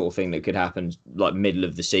 That's the sort of thing that could happen like middle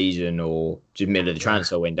of the season or just middle of the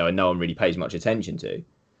transfer window, and no one really pays much attention to.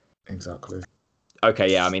 Exactly.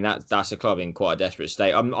 Okay, yeah, I mean that's a club in quite a desperate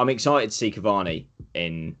state. I'm excited to see Cavani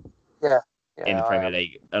in the Premier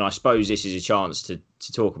League, and I suppose this is a chance to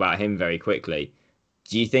talk about him very quickly.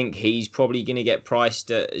 Do you think he's probably going to get priced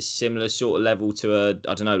at a similar sort of level to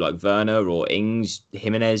like Werner or Ings,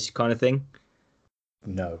 Jimenez kind of thing?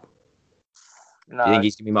 No. Do you think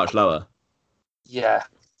he's going to be much lower? Yeah.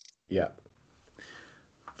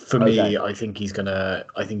 For me, I think he's gonna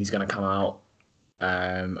come out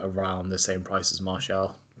around the same price as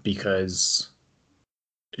Martial because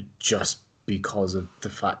of the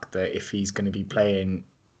fact that if he's going to be playing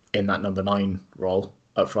in that number 9 role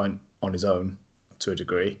up front on his own to a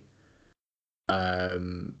degree,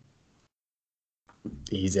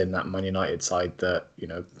 he's in that Man United side that,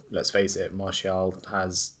 let's face it, Martial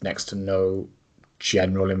has next to no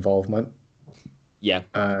general involvement in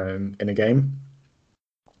a game.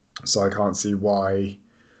 So I can't see why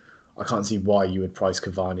you would price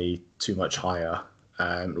Cavani too much higher.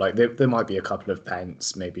 Like there might be a couple of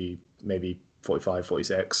pence, maybe 45,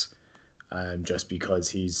 46, just because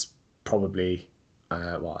he's probably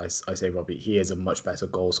I say Robbie, he is a much better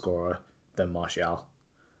goal scorer than Martial.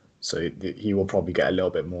 So he will probably get a little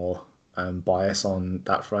bit more bias on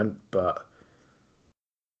that front. But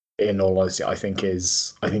in all honesty, I think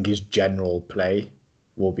his general play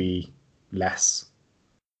will be less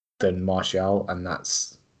than Martial, and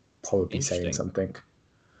that's probably saying something.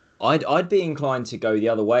 I'd be inclined to go the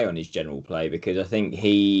other way on his general play, because I think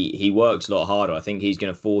he works a lot harder. I think he's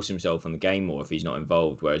going to force himself on the game more if he's not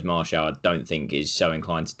involved, whereas Martial, I don't think, is so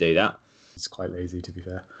inclined to do that. He's quite lazy, to be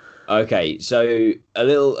fair. Okay, so a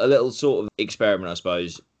little sort of experiment, I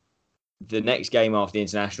suppose. The next game after the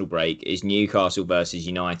international break is Newcastle versus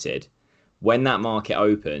United. When that market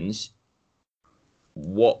opens,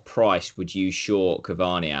 what price would you short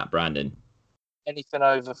Cavani at, Brandon? Anything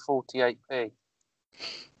over 48p.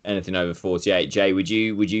 Anything over 48. Jay, would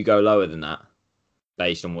you go lower than that,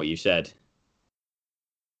 based on what you said?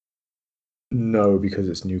 No, because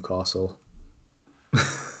it's Newcastle.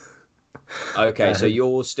 Okay, so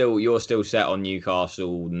you're still set on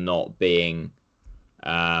Newcastle not being,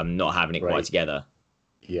 not having it quite together.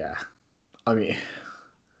 Yeah, I mean,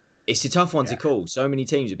 it's a tough one to call. So many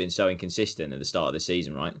teams have been so inconsistent at the start of the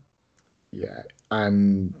season, right? Yeah,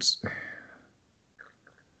 and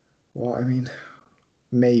well, I mean,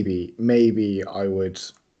 maybe I would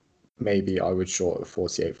short at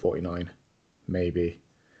 48, 49, maybe.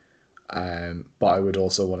 But I would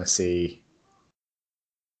also want to see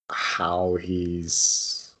how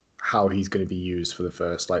he's going to be used for the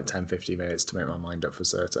first 10, 15 minutes to make my mind up for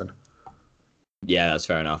certain. Yeah, that's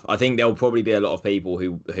fair enough. I think there'll probably be a lot of people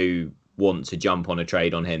who want to jump on a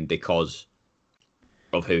trade on him because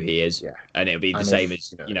of who he is. Yeah. And it'll be the same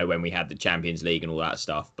as, when we had the Champions League and all that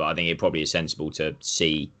stuff. But I think it probably is sensible to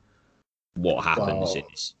see what happens.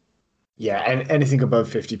 Yeah, and anything above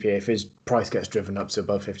 50p, if his price gets driven up to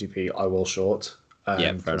above 50p, I will short.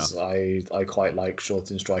 Yeah, fair enough. I quite like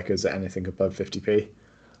shorting strikers at anything above 50p.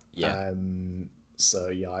 Yeah. So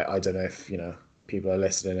yeah, I don't know if people are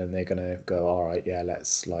listening and they're gonna go, all right, yeah,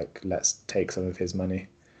 let's take some of his money,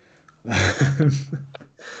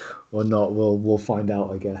 or not. We'll find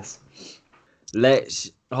out, I guess.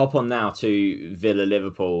 Let's hop on now to Villa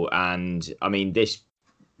Liverpool, and I mean this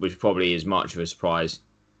was probably as much of a surprise.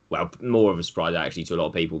 Well, more of a surprise actually to a lot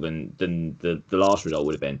of people than the last result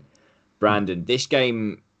would have been. Brandon, this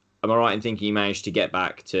game, am I right in thinking you managed to get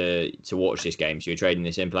back to watch this game? So you're trading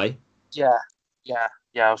this in play? Yeah,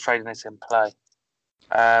 I was trading this in play.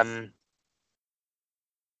 I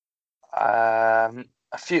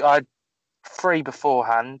had 3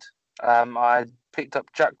 beforehand. I picked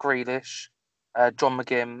up Jack Grealish, John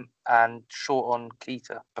McGinn, and short on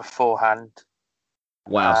Keita beforehand.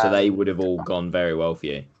 Wow, so they would have all gone very well for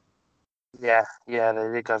you. Yeah,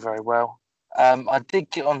 they did go very well. I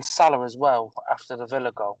did get on Salah as well after the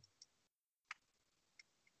Villa goal.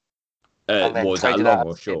 Was that a long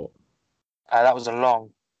or short? That was a long.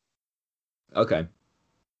 Okay.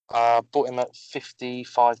 Bought him at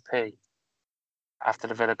 55p after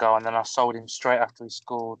the Villa goal, and then I sold him straight after he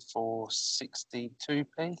scored for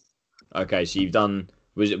 62p. Okay, so you've done.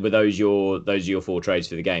 Were those your 4 trades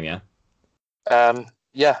for the game? Yeah.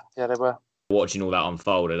 Yeah, they were. Watching all that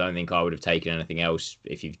unfold, I don't think I would have taken anything else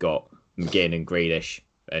if you've got McGinn and Grealish,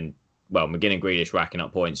 McGinn and Grealish racking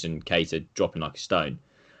up points and Keita dropping like a stone.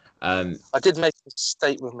 I did make a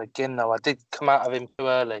mistake with McGinn though. I did come out of him too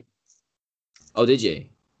early. Oh, did you?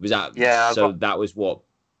 Was that? Yeah. That was what,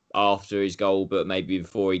 after his goal, but maybe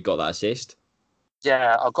before he got that assist.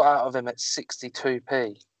 Yeah, I got out of him at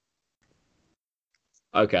 62p.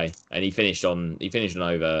 Okay, and he finished on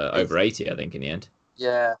over 80, I think, in the end.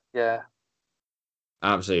 Yeah.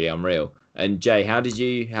 Absolutely unreal. And Jay, how did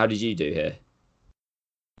you do here?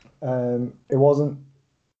 It wasn't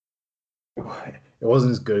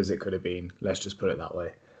as good as it could have been. Let's just put it that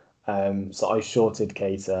way. So I shorted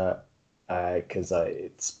Keita because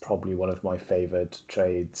it's probably one of my favoured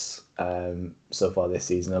trades so far this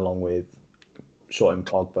season, along with shorting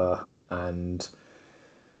Pogba and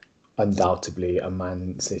undoubtedly a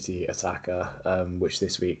Man City attacker, which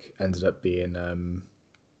this week ended up being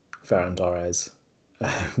Ferran Torres,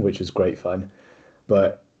 which was great fun.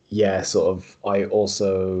 But yeah, sort of, I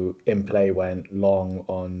also in play went long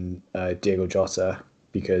on Diego Jota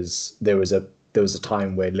because there was a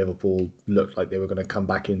time where Liverpool looked like they were going to come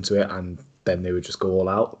back into it and then they would just go all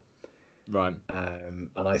out. Right. And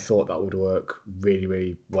I thought that would work really,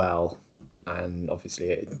 really well. And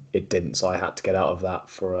obviously it didn't, so I had to get out of that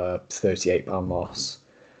for a £38 loss.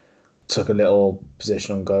 Took a little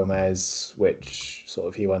position on Gomez, which sort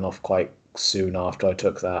of he went off quite soon after I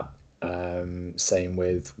took that. Same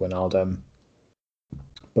with Wijnaldum.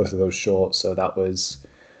 Both of those short, so that was,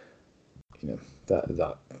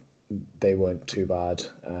 that they weren't too bad.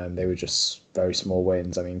 They were just very small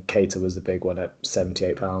wins. I mean, Keita was the big one at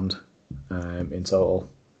 £78 in total,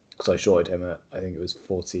 because I shorted him at, I think it was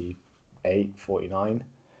 48, 49.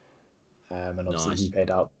 And obviously Nice. he paid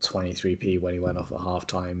out 23p when he went off at half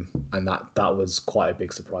time, and that was quite a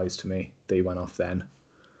big surprise to me that he went off then.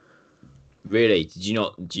 Really? Did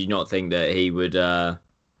you not think that he would? Well,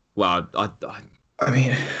 I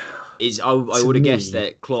mean, I would have guessed me-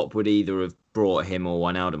 that Klopp would either have brought him or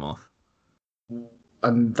Wijnaldum off.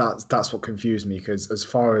 and that's what confused me, because as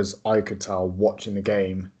far as I could tell watching the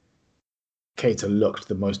game, Keita looked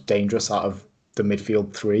the most dangerous out of the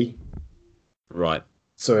midfield three. Right.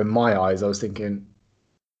 So in my eyes, I was thinking,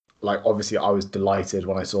 like, obviously I was delighted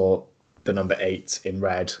when I saw the number 8 in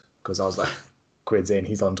red, because I was like, quid's in,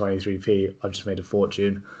 he's on 23p, I've just made a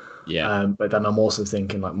fortune. Yeah. But then I'm also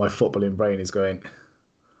thinking, like, my footballing brain is going,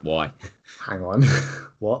 Why? hang on,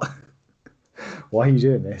 what? Why are you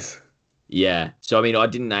doing this? Yeah. So I mean, I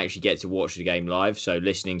didn't actually get to watch the game live. So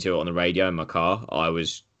listening to it on the radio in my car, I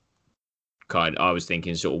was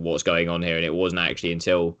thinking sort of what's going on here, and it wasn't actually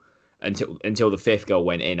until the fifth goal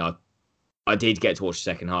went in. I did get to watch the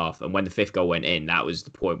second half, and when the fifth goal went in, that was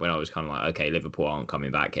the point when I was kind of like, okay, Liverpool aren't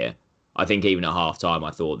coming back here. I think even at half time,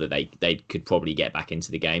 I thought that they could probably get back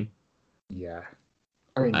into the game. Yeah.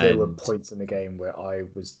 I mean, there were And- points in the game where I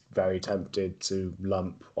was very tempted to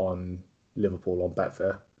lump on Liverpool on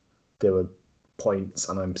Betfair. There were points,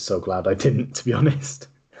 and I'm so glad I didn't, to be honest.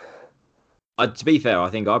 To be fair, I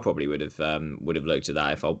think I probably would have looked at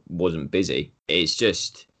that if I wasn't busy. It's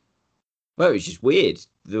just, well, it was just weird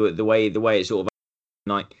the way it sort of,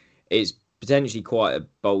 like, it's potentially quite a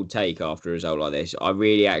bold take after a result like this. I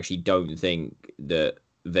really actually don't think that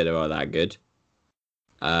Villa are that good.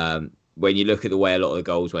 When you look at the way a lot of the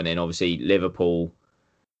goals went in, obviously Liverpool,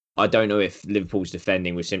 I don't know if Liverpool's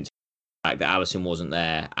defending was symptomatic of the fact that Alisson wasn't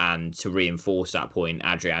there, and to reinforce that point,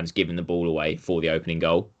 Adrian's given the ball away for the opening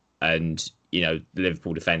goal, and the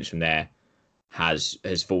Liverpool defence from there has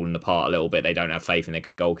fallen apart a little bit. They don't have faith in their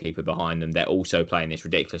goalkeeper behind them. They're also playing this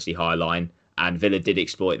ridiculously high line, and Villa did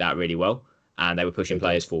exploit that really well, and they were pushing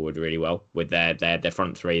players forward really well with their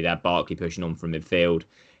front three. They had Barkley pushing on from midfield.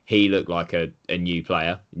 He looked like a new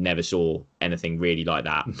player. Never saw anything really like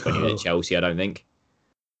that when he was at Chelsea, I don't think.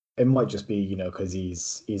 It might just be, because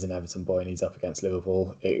he's an Everton boy and he's up against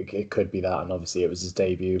Liverpool. It could be that, and obviously it was his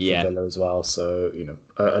debut for Yeah. Villa as well. So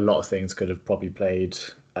a lot of things could have probably played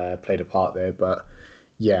a part there. But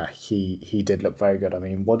yeah, he did look very good. I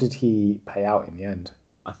mean, what did he pay out in the end?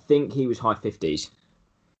 I think he was high 50s.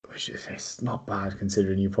 Which is, it's not bad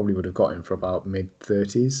considering you probably would have got him for about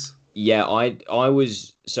mid-30s. Yeah, I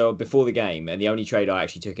was, so before the game, and the only trade I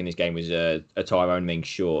actually took in this game was a Tyrone Mings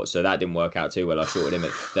short, so that didn't work out too well. I shorted him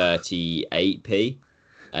at 38p,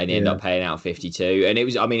 and he ended up paying out 52. And it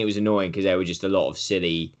was annoying because there were just a lot of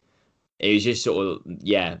silly, it was just sort of,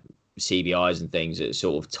 CBIs and things that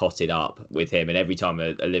sort of totted up with him. And every time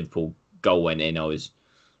a Liverpool goal went in, I was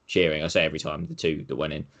cheering. I say every time, the two that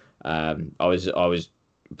went in, I was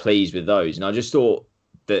pleased with those. And I just thought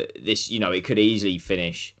that this, it could easily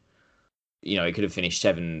finish. It could have finished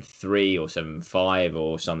 7-3 or 7-5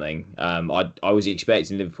 or something. I was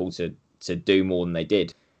expecting Liverpool to do more than they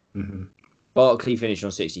did. Mm-hmm. Barkley finished on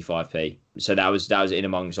 65p, so that was in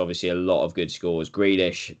amongst obviously a lot of good scores.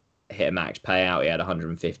 Grealish hit a max payout. He had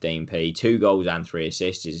 115p, 2 goals and 3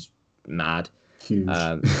 assists is mad. Huge.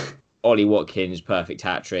 Ollie Watkins perfect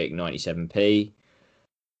hat trick, 97p.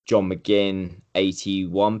 John McGinn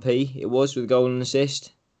 81p. It was with a goal and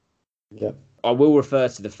assist. Yep. I will refer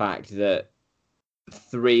to the fact that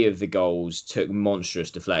 3 of the goals took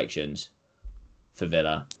monstrous deflections for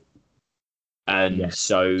Villa. And Yes,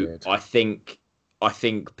 so they did. I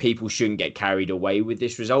think people shouldn't get carried away with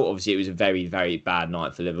this result. Obviously, it was a very, very bad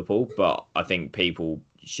night for Liverpool, but I think people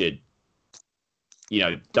should,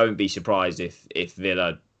 don't be surprised if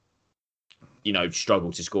Villa,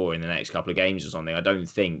 struggle to score in the next couple of games or something. I don't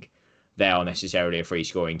think they are necessarily a free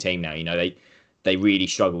scoring team now. They really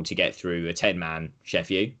struggled to get through a 10-man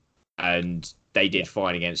Sheffield, and they did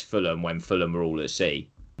fine against Fulham when Fulham were all at sea.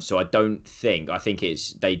 So I think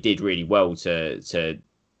they did really well to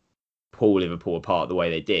pull Liverpool apart the way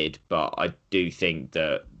they did, but I do think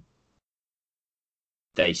that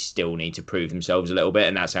they still need to prove themselves a little bit,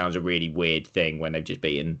 and that sounds a really weird thing when they've just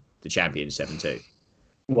beaten the champions 7-2.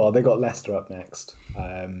 Well, they got Leicester up next.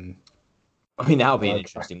 That'll be an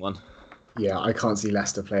interesting one. Yeah, I can't see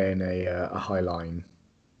Leicester playing a high line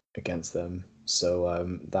against them,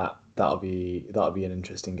 so that'll be an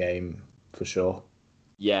interesting game for sure.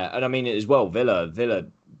 Yeah, and as well, Villa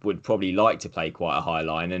would probably like to play quite a high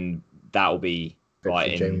line, and that'll be Good right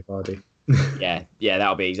for in. Jamie Vardy. Yeah,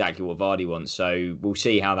 that'll be exactly what Vardy wants. So we'll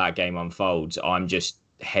see how that game unfolds. I'm just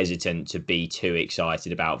hesitant to be too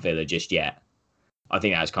excited about Villa just yet. I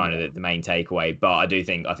think that's kind of the main takeaway. But I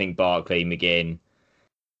think Barkley, McGinn,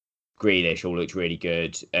 Grealish all looked really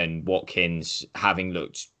good, and Watkins, having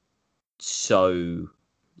looked so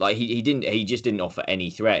like he just didn't offer any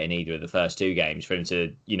threat in either of the first two games. For him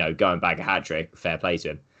to go and bag a hat trick, fair play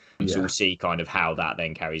to him. So we'll see kind of how that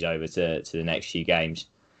then carries over to the next few games.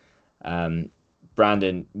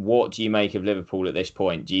 Brandon, what do you make of Liverpool at this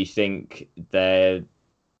point? Do you think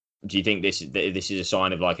this is a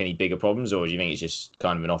sign of like any bigger problems, or do you think it's just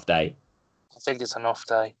kind of an off day? I think it's an off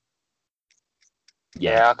day.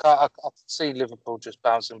 Yeah, I can see Liverpool just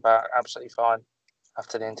bouncing back absolutely fine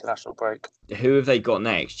after the international break. Who have they got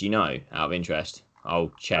next? Do you know, out of interest? I'll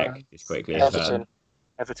check just quickly. Everton.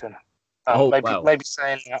 Maybe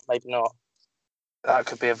saying that, maybe not.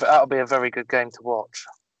 That'll be a very good game to watch.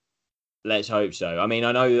 Let's hope so. I mean,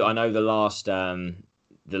 I know the last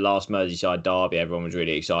Merseyside derby everyone was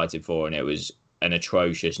really excited for, and it was an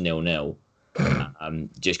atrocious 0-0.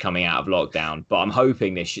 Just coming out of lockdown, but I'm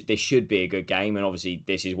hoping this should be a good game, and obviously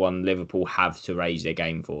this is one Liverpool have to raise their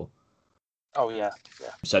game for. Oh yeah.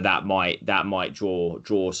 So that might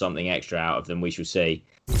draw something extra out of them. We shall see.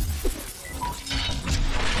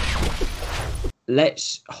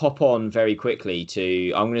 Let's hop on very quickly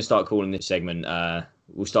to. I'm going to start calling this segment.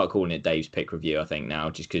 We'll start calling it Dave's Pick Review, I think, now,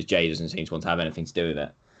 just because Jay doesn't seem to want to have anything to do with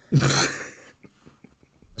it.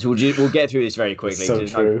 So we'll get through this very quickly. So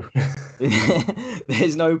true.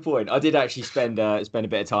 There's no point. I did actually spend a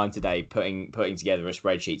bit of time today putting together a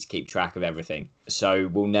spreadsheet to keep track of everything. So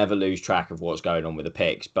we'll never lose track of what's going on with the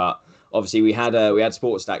picks. But obviously we had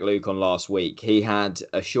Sports Stack Luke on last week. He had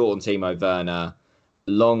a short on Timo Werner,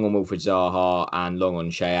 long on Wilfried Zaha, and long on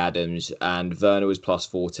Shea Adams. And Werner was plus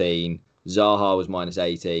 14, Zaha was minus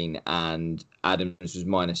 18, and Adams was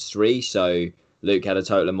minus 3. So Luke had a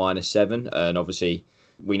total of minus 7, and obviously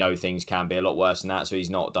we know things can be a lot worse than that, so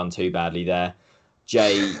he's not done too badly there.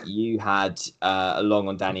 Jay, you had a long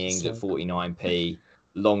on Danny Ings at 49p,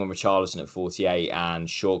 long on Richarlison at 48, and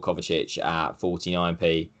short Kovacic at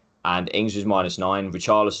 49p. And Ings was minus 9.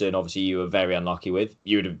 Richarlison, obviously, you were very unlucky with.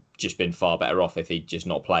 You would have just been far better off if he'd just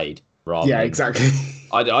not played. Exactly.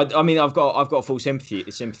 I mean, I've got full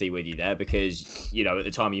sympathy with you there, because at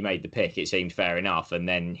the time you made the pick, it seemed fair enough, and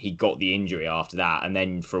then he got the injury after that, and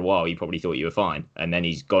then for a while you probably thought you were fine, and then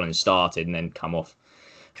he's gone and started, and then come off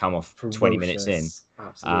 20 minutes in.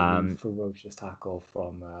 Absolutely ferocious tackle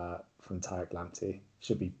from Tariq Lamptey.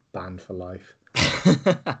 Should be banned for life.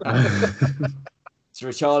 So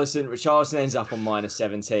Richarlison ends up on minus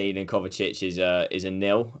 17, and Kovacic is a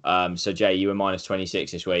nil. So Jay, you were minus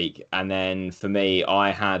 26 this week, and then for me, I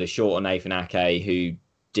had a short on Nathan Ake, who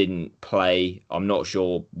didn't play. I'm not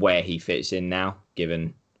sure where he fits in now,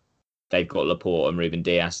 given they've got Laporte and Ruben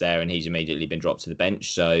Dias there, and he's immediately been dropped to the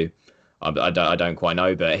bench. So I don't quite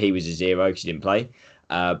know, but he was a 0 because he didn't play.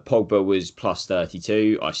 Pogba was plus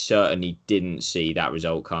 32. I certainly didn't see that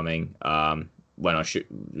result coming. When I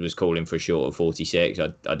was calling for a short of 46, I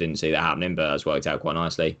didn't see that happening, but that's worked out quite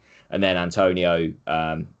nicely. And then Antonio,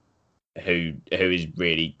 who is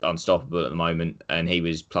really unstoppable at the moment, and he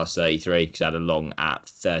was plus 33 because I had a long at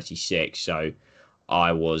 36. So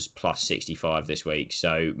I was plus 65 this week.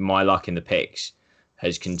 So my luck in the picks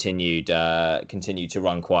has continued to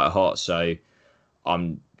run quite hot. So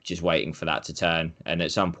I'm just waiting for that to turn, and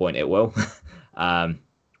at some point it will.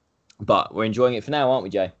 But we're enjoying it for now, aren't we,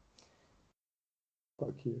 Jay?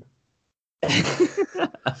 Fuck you.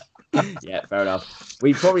 Yeah, fair enough.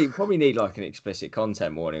 We probably need like an explicit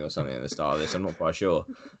content warning or something at the start of this. I'm not quite sure,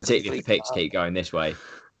 particularly if the picks keep going this way.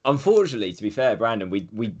 Unfortunately, to be fair, Brandon,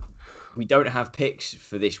 we don't have picks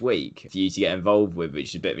for this week for you to get involved with, which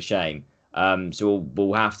is a bit of a shame. So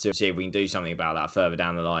we'll have to see if we can do something about that further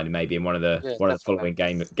down the line, and maybe in one of the following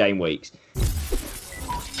game weeks.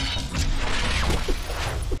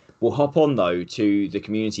 We'll hop on though to the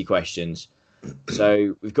community questions.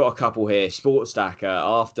 So we've got a couple here. Sports Stacker,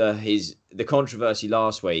 after the controversy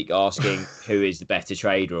last week, asking who is the better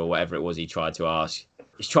trader or whatever it was he tried to ask.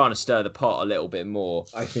 He's trying to stir the pot a little bit more.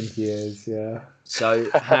 I think he is, yeah. So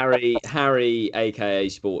Harry, aka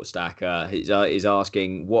Sports Stacker, is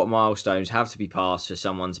asking what milestones have to be passed for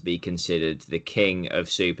someone to be considered the king of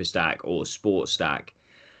Super Stack or Sports Stack.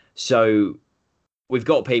 So we've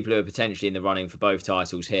got people who are potentially in the running for both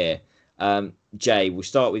titles here. Jay, we'll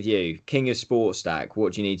start with you. King of Sports Stack,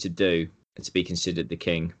 what do you need to do to be considered the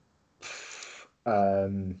king?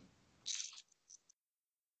 I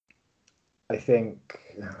think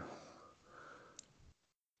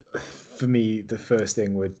for me, the first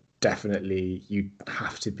thing would definitely you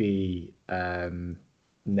have to be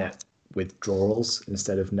net withdrawals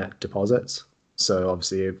instead of net deposits. So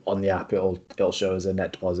obviously on the app it'll show as a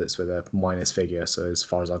net deposits with a minus figure. So as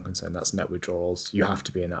far as I'm concerned, that's net withdrawals. You have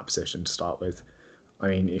to be in that position to start with. I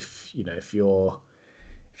mean, if you're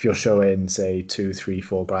showing say 2, 3,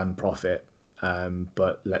 4 grand profit,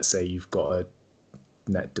 but let's say you've got a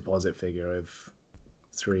net deposit figure of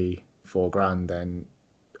 3, 4 grand, then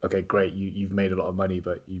okay, great, you've made a lot of money,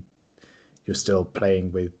 but you're still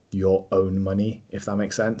playing with your own money, if that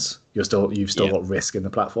makes sense. You've still got risk in the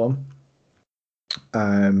platform.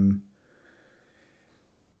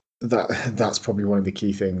 That's probably one of the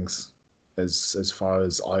key things as far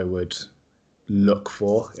as I would look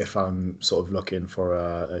for if I'm sort of looking for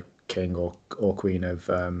a king or queen of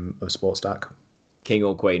SportsStack. King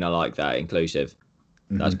or queen, I like that, inclusive.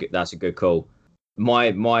 That's good. That's a good call.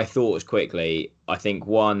 My thoughts quickly. I think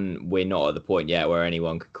we're not at the point yet where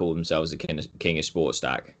anyone could call themselves a king of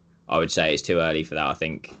SportsStack. I would say it's too early for that. I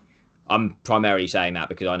think I'm primarily saying that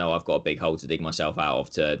because I know I've got a big hole to dig myself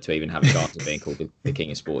out of to even have a chance of being called the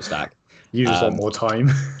king of SportsStack. You just want more time.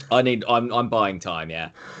 I'm buying time. Yeah.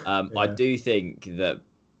 I do think that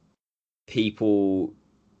people,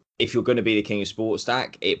 if you're going to be the king of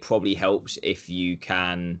SportsStack, it probably helps if you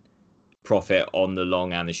can profit on the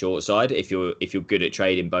long and the short side. If you're good at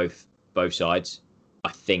trading both sides, I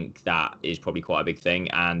think that is probably quite a big thing.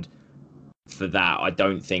 And for that, I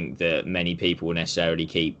don't think that many people will necessarily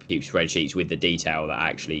keep spreadsheets with the detail that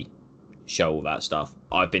actually show all that stuff.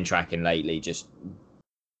 I've been tracking lately just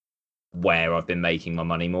where I've been making my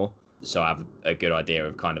money more, so I have a good idea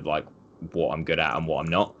of kind of like what I'm good at and what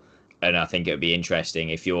I'm not. And I think it would be interesting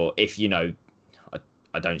if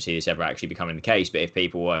I don't see this ever actually becoming the case, but if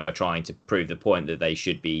people were trying to prove the point that they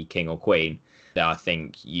should be king or queen, then I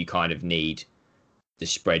think you kind of need the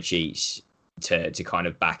spreadsheets to kind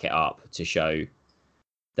of back it up, to show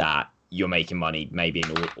that you're making money maybe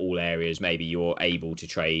in all areas. Maybe you're able to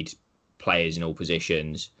trade players in all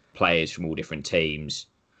positions, players from all different teams.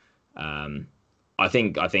 I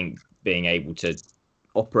think being able to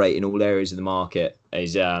operate in all areas of the market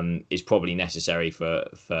is probably necessary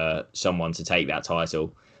for someone to take that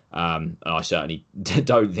title. And I certainly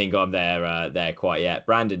don't think I'm there quite yet.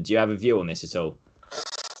 Brandon, do you have a view on this at all?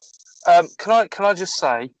 Can I just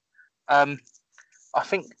say, I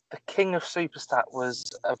think the king of SuperStat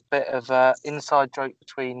was a bit of an inside joke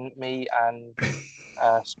between me and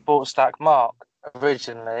SportsStack Mark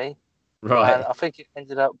originally. Right. And I think it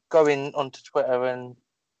ended up going onto Twitter and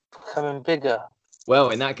becoming bigger.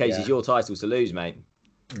 Well, in that case, it's your title to lose, mate.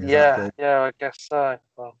 Exactly. Yeah, I guess so.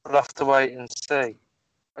 Well, we'll have to wait and see.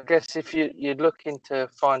 I guess if you're looking to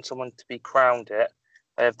find someone to be crowned it,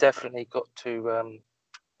 they have definitely got to.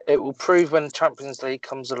 It will prove when the Champions League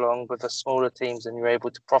comes along with the smaller teams and you're able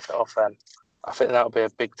to profit off them. I think that'll be a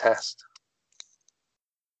big test.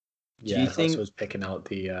 Yeah, I was picking out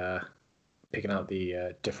the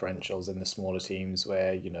differentials in the smaller teams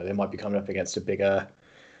where they might be coming up against a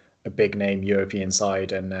big name European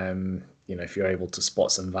side, and if you're able to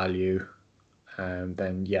spot some value,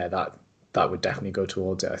 then that would definitely go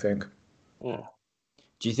towards it, I think. Yeah.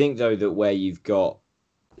 Do you think though that where you've got,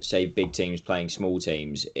 say, big teams playing small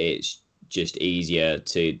teams, it's just easier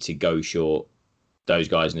to go short those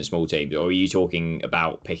guys in the small teams, or are you talking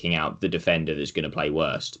about picking out the defender that's going to play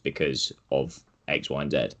worst because of X, Y,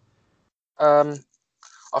 and Z?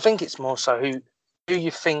 I think it's more so who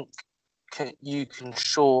you think you can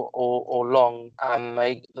short or long and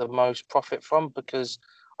make the most profit from, because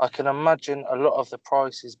I can imagine a lot of the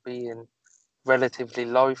prices being relatively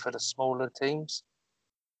low for the smaller teams,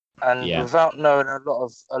 and without knowing a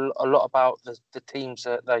lot about the teams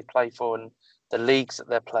that they play for and the leagues that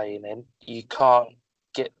they're playing in, you can't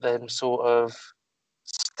get them sort of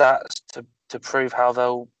stats to prove how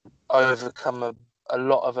they'll overcome a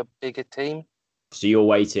lot of a bigger team. So you're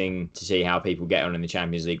waiting to see how people get on in the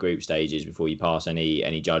Champions League group stages before you pass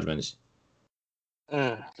any judgments?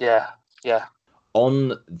 Yeah. On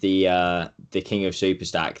the King of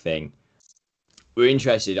SuperStack thing, I'm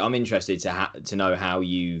interested to know how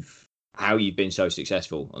you've been so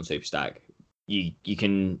successful on SuperStack. You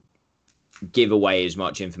can give away as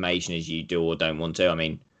much information as you do or don't want to. I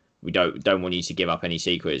mean, we don't want you to give up any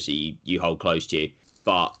secrets that you hold close to you.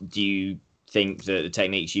 But do you think that the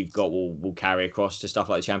techniques you've got will carry across to stuff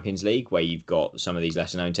like the Champions League, where you've got some of these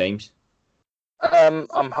lesser known teams?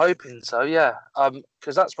 I'm hoping so, yeah.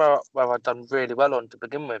 Because that's where I've done really well on to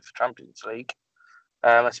begin with, Champions League.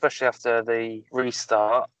 Especially after the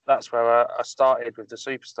restart, that's where I started with the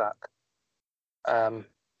SuperStack.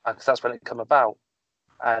 Because that's when it came about,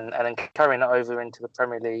 and then carrying it over into the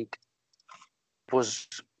Premier League was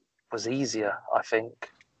was easier, I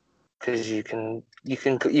think, because you kind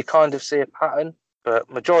of see a pattern, but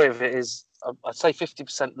majority of it is, I'd say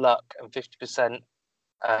 50% luck and 50%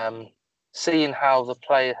 seeing how the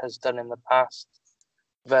player has done in the past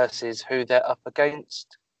versus who they're up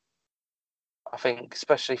against. I think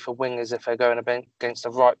especially for wingers, if they're going against a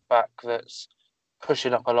right back that's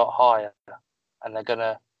pushing up a lot higher, and they're going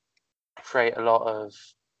to create a lot of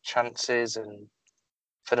chances and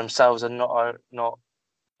for themselves and not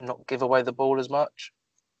give away the ball as much.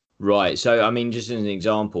 Right. So, I mean, just as an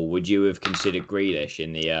example, would you have considered Grealish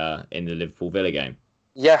in the Liverpool Villa game?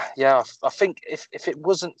 Yeah. I think if it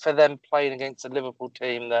wasn't for them playing against a Liverpool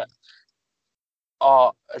team that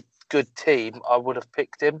are a good team, I would have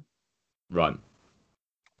picked him. Right.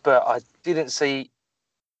 But I didn't see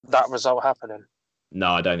that result happening.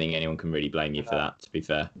 No, I don't think anyone can really blame you for that, to be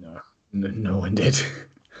fair. No one did.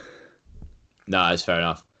 No, that's fair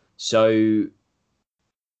enough. So,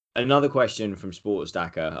 another question from Sports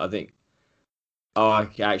Stacker. I think. Oh,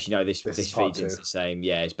 actually, no. This feeds into the same.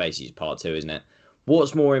 Yeah, it's basically just part 2, isn't it?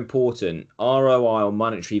 What's more important, ROI or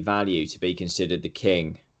monetary value to be considered the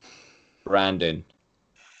king? Brandon.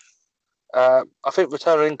 I think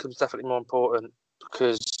return on income is definitely more important,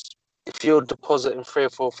 because if you're depositing 3,000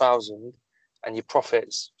 or 4,000 and your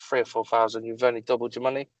profits 3,000 or 4,000, you've only doubled your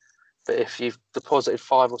money. But if you've deposited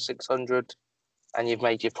 500 or 600 and you've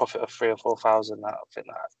made your profit of 3,000 or 4,000, I think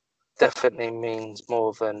that definitely means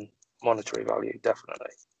more than monetary value.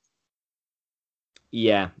 Definitely.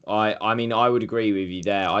 Yeah, I mean, I would agree with you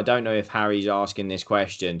there. I don't know if Harry's asking this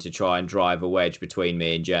question to try and drive a wedge between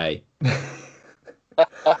me and Jay.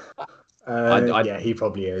 Yeah, he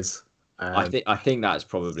probably is. I think that's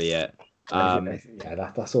probably it. Yeah,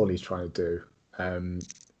 that's all he's trying to do.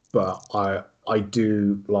 But I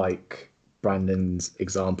do like Brandon's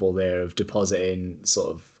example there of depositing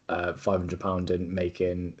sort of £500 and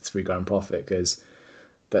making £3,000 profit, because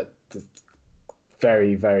that's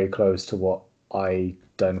very, very close to what I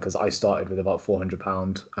done, because I started with about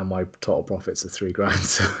 £400 and my total profits are £3,000.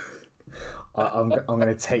 So I'm going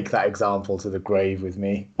to take that example to the grave with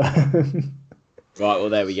me. Right. Well,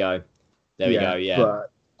 there we go. There we go. Yeah.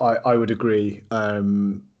 But I would agree.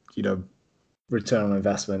 Return on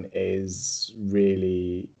investment is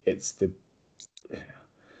really,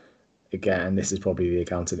 again, this is probably the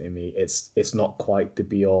accountant in me. It's not quite the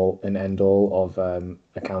be all and end all of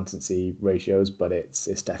accountancy ratios, but it's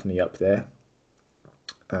definitely up there.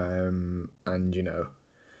 And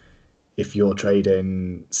if you're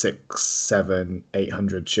trading 600, 700,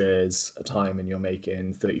 800 shares a time and you're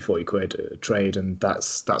making 30, 40 quid a trade, and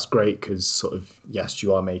that's great, because sort of, yes,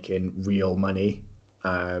 you are making real money,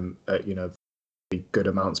 at, good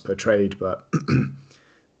amounts per trade, but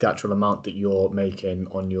the actual amount that you're making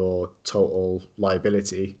on your total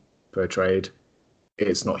liability per trade,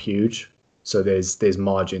 it's not huge. So there's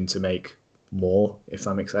margin to make more, if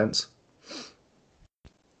that makes sense.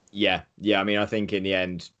 Yeah. I mean, I think in the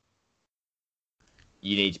end,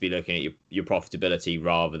 you need to be looking at your profitability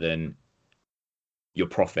rather than your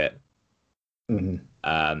profit, to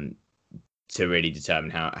really determine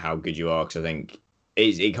how good you are. Because I think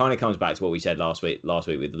it kind of comes back to what we said last week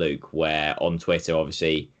with Luke, where on Twitter,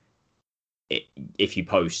 obviously, if you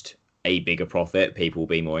post a bigger profit, people will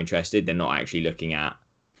be more interested. They're not actually looking at,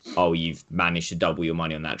 oh, you've managed to double your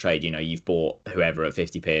money on that trade. You've bought whoever at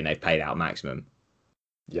 50p and they've paid out maximum.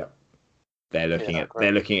 Yeah. They're looking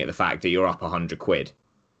at the fact that you're up 100 quid.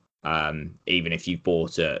 Even if you've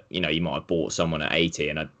bought you might have bought someone at 80,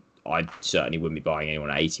 and I certainly wouldn't be buying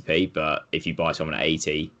anyone at 80p. But if you buy someone at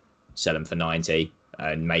 80, sell them for 90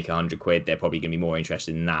 and make 100 quid, they're probably going to be more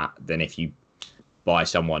interested in that than if you buy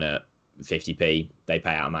someone at 50p, they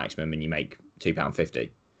pay out a maximum, and you make £2.50.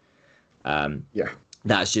 Yeah,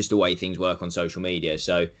 that's just the way things work on social media.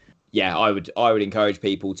 So yeah, I would encourage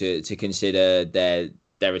people to consider their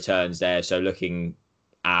returns there. So looking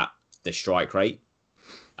at the strike rate,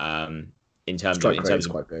 in terms of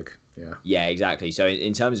quite big. Yeah, exactly. So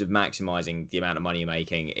in terms of maximizing the amount of money you're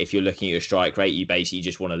making, if you're looking at your strike rate, you basically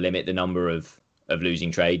just want to limit the number of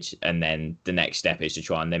losing trades, and then the next step is to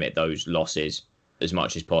try and limit those losses as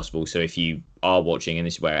much as possible. So if you are watching, and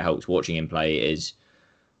this is where it helps watching in play, is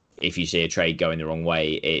if you see a trade going the wrong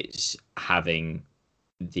way, it's having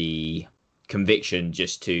the conviction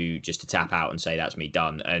just to tap out and say, that's me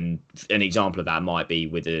done. And an example of that might be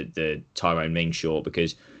with the Tyrone Mings short,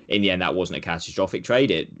 because in the end that wasn't a catastrophic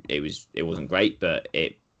trade. It wasn't great, but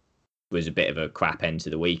it was a bit of a crap end to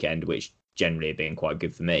the weekend, which generally had been quite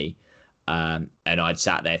good for me. And I'd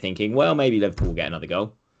sat there thinking, well, maybe Liverpool will get another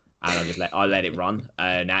goal, and I let it run,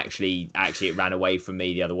 and actually it ran away from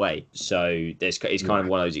me the other way. So it's kind of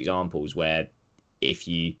one of those examples where if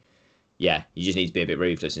you yeah, you just need to be a bit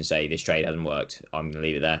ruthless and say this trade hasn't worked. I'm going to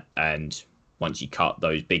leave it there. And once you cut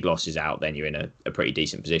those big losses out, then you're in a pretty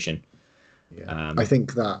decent position. Yeah. I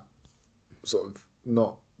think that sort of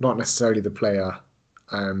not necessarily the player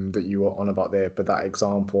that you were on about there, but that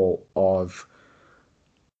example of,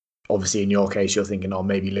 obviously in your case, you're thinking, oh,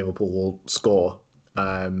 maybe Liverpool will score.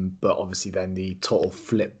 But obviously then the total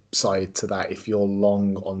flip side to that, if you're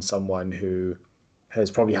long on someone who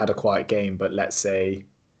has probably had a quiet game, but let's say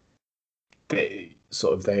their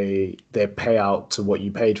payout to what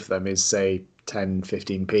you paid for them is, say, 10,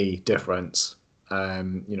 15p difference.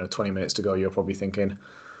 20 minutes to go, you're probably thinking,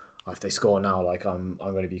 oh, if they score now, like I'm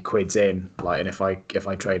going to be quids in, like, and if I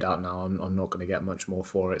trade out now, I'm not going to get much more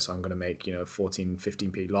for it, so I'm going to make 14,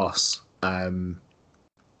 15p loss. And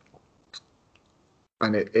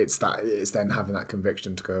it's then having that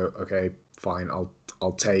conviction to go, okay, fine, I'll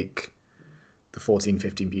take the 14,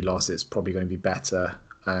 15p loss. It's probably going to be better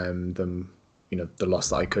than the loss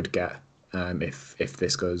that I could get if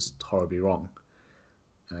this goes horribly wrong.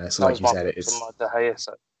 So like you said, it's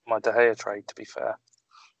my De Gea trade, to be fair.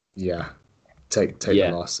 Yeah, take the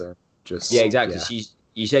loss. Exactly. Yeah. So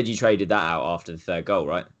you said you traded that out after the third goal,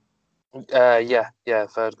 right? Yeah,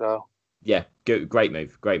 third goal. Yeah, great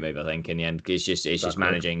move. I think in the end, it's just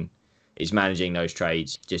managing those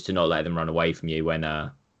trades, just to not let them run away from you when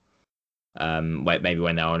maybe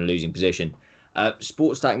when they're on a losing position.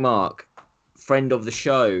 Sports Stack Mark, friend of the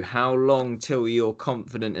show, how long till you're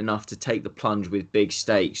confident enough to take the plunge with big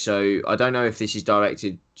stakes? So I don't know if this is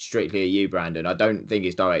directed strictly at you, Brandon. I don't think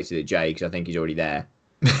it's directed at Jay because I think he's already there.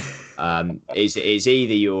 It's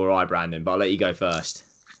either you or I, Brandon, but I'll let you go first.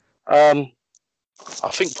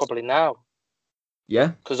 I think probably now.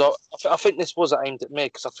 Yeah? Because I think this was aimed at me,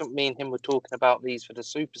 because I think me and him were talking about these for the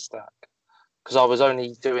Super Stack. Because I was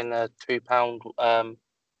only doing the £2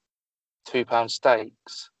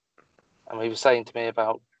 stakes. And he was saying to me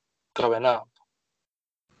about going up.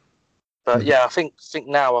 But yeah, I think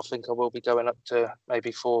now I will be going up to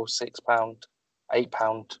maybe £4, £6,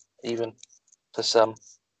 £8 even for some.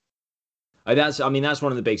 That's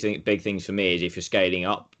one of the big things for me is if you're scaling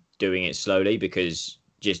up, doing it slowly, because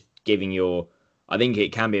just giving I think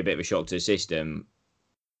it can be a bit of a shock to the system.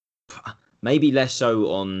 Maybe less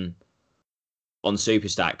so on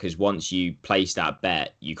Superstack, because once you place that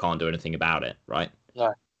bet, you can't do anything about it, right?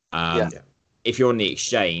 No. If you're on the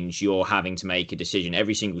exchange, you're having to make a decision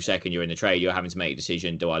every single second you're in the trade. You're having to make a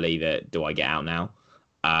decision: do I leave it? Do I get out now?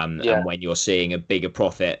 And when you're seeing a bigger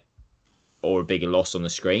profit or a bigger loss on the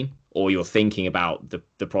screen, or you're thinking about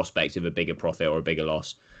the prospect of a bigger profit or a bigger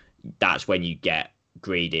loss, that's when you get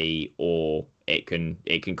greedy, or it can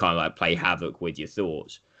kind of like play havoc with your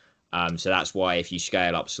thoughts. So that's why if you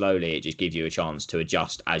scale up slowly, it just gives you a chance to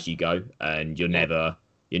adjust as you go, and you're never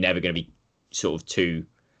going to be sort of too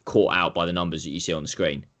caught out by the numbers that you see on the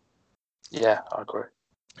screen. Yeah, I agree.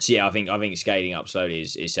 So yeah, I think scaling up slowly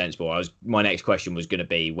is sensible. My next question was going to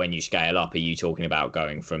be, when you scale up, are you talking about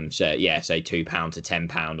going from say £2 to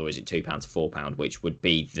 £10, or is it £2 to £4, which would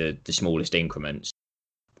be the smallest increments?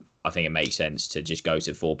 I think it makes sense to just go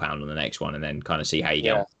to £4 on the next one and then kind of see how you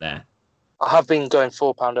get on there. I have been going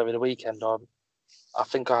 £4 over the weekend. I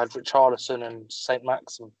think I had Richarlison and St.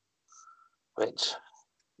 Maxim, which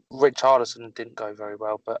Richarlison didn't go very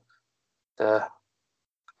well, but the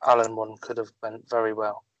Allen one could have went very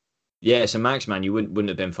well. Yeah, so Max, man, you wouldn't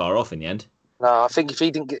have been far off in the end. No, I think if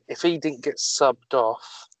he didn't get subbed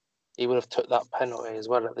off, he would have took that penalty as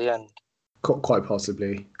well at the end. Quite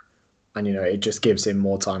possibly. And it just gives him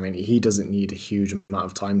more time, and he doesn't need a huge amount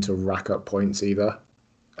of time to rack up points either.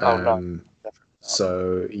 No.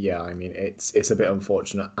 So yeah, I mean, it's a bit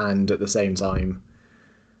unfortunate, and at the same time,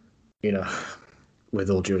 with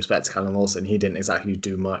all due respect to Callum Wilson, he didn't exactly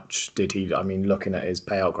do much, did he? I mean, looking at his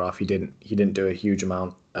payout graph, he didn't do a huge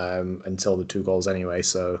amount until the 2 goals anyway.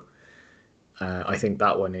 So I think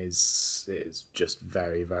that one is just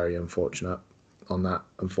very, very unfortunate on that,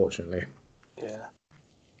 unfortunately. Yeah.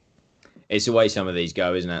 It's the way some of these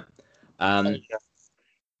go, isn't it?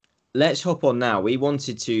 Let's hop on now. We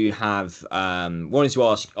wanted to ask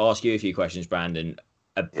you a few questions, Brandon,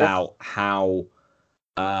 about how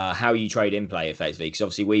you trade in play effectively, because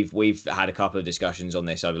obviously we've had a couple of discussions on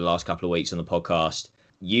this over the last couple of weeks on the podcast.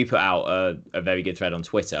 You put out a very good thread on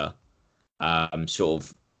Twitter, sort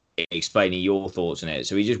of explaining your thoughts on it.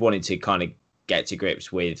 So we just wanted to kind of get to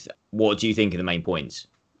grips with, what do you think are the main points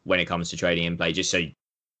when it comes to trading in play, just so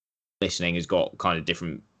listening has got kind of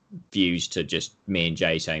different views to just me and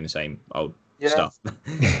Jay saying the same old stuff.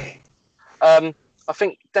 I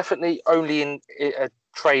think definitely only in a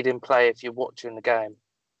trade in play if you're watching the game.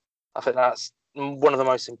 I think that's one of the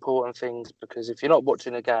most important things, because if you're not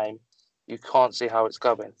watching a game, you can't see how it's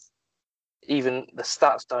going. Even the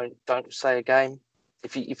stats don't say a game.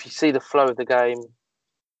 If you see the flow of the game,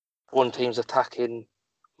 one team's attacking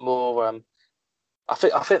more. I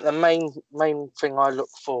think the main thing I look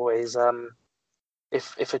for is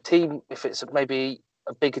if it's maybe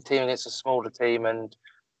a bigger team against a smaller team, and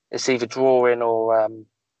it's either drawing or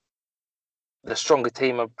the stronger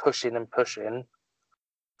team are pushing and pushing.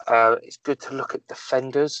 It's good to look at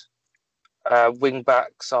defenders, wing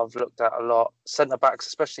backs. I've looked at a lot, centre backs,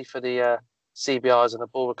 especially for the CBRs and the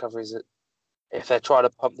ball recoveries. If they're trying to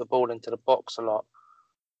pump the ball into the box a lot,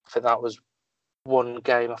 I think that was one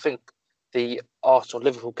game. I think the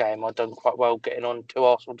Arsenal-Liverpool game, I'd done quite well getting on two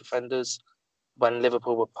Arsenal defenders when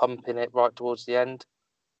Liverpool were pumping it right towards the end,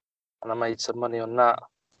 and I made some money on that.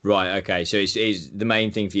 Right. Okay. So it's the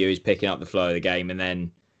main thing for you is picking up the flow of the game, and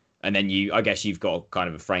then I guess you've got kind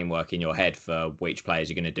of a framework in your head for which players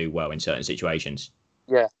are going to do well in certain situations.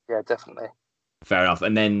 Yeah, definitely. Fair enough.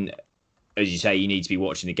 And then, as you say, you need to be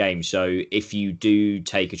watching the game. So if you do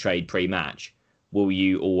take a trade pre-match, will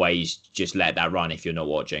you always just let that run if you're not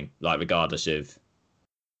watching, like regardless of?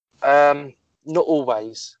 Not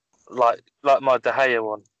always. Like my De Gea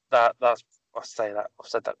one. That's I've said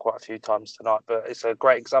that quite a few times tonight, but it's a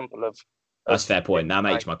great example of. That's a fair point. That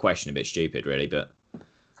makes my question a bit stupid, really, but.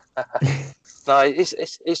 No,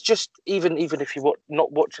 it's just even if you're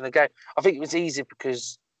not watching the game, I think it was easy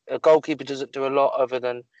because a goalkeeper doesn't do a lot other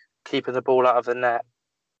than keeping the ball out of the net.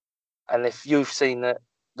 And if you've seen that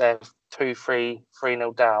they're 3-0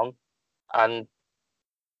 down, and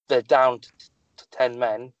they're down to 10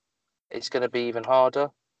 men, it's going to be even harder.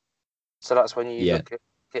 So that's when you look at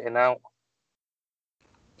getting out.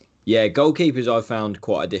 Yeah, goalkeepers I've found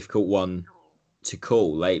quite a difficult one to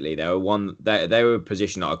call lately. They were a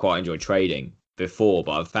position that I quite enjoyed trading before,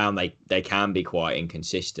 but I've found they can be quite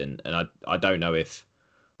inconsistent, and I don't know if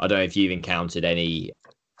you've encountered any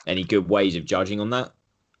good ways of judging on that.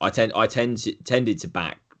 I tended to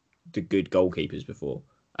back the good goalkeepers before,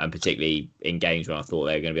 and particularly in games when I thought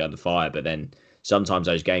they were going to be under fire, but then sometimes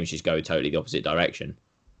those games just go totally the opposite direction.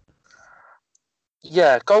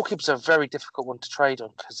 Yeah, goalkeepers are a very difficult one to trade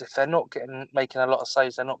on because if they're not making a lot of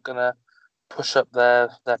saves, they're not going to push up their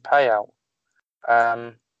payout.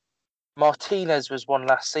 Martinez was one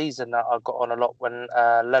last season that I got on a lot when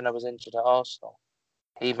Leno was injured at Arsenal.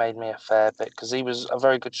 He made me a fair bit because he was a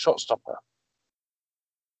very good shot stopper.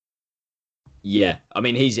 Yeah, I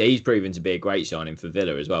mean he's proven to be a great signing for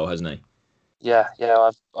Villa as well, hasn't he? Yeah,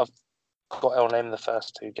 I've got on him the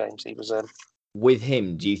first two games he was in. With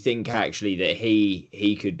him, do you think actually that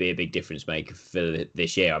he could be a big difference maker for Villa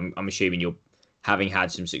this year? I'm assuming you're having had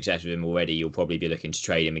some success with him already. You'll probably be looking to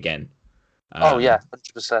trade him again. 100%. Yeah,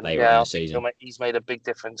 I think he's made a big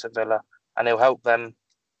difference at Villa, and he'll help them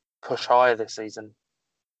push higher this season.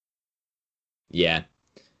 Yeah.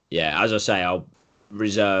 As I say, I'll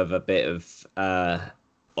reserve a bit of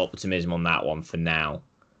optimism on that one for now,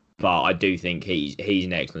 but I do think he's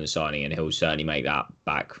an excellent signing, and he'll certainly make that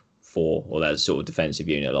back four or that sort of defensive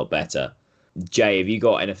unit a lot better. Jay, have you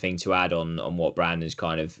got anything to add on what Brandon's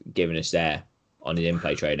kind of given us there on his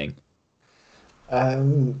in-play trading?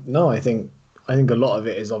 No, I think a lot of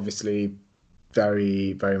it is obviously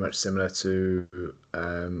very, very much similar to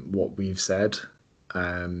what we've said,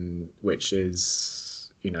 which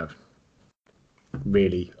is,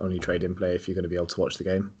 really only trade in play if you're going to be able to watch the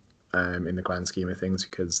game in the grand scheme of things,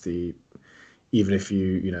 because even if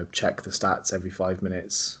you check the stats every 5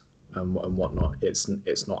 minutes and whatnot, it's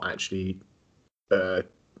not actually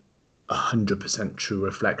 100% true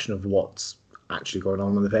reflection of what's actually going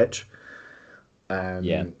on the pitch.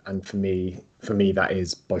 And for me that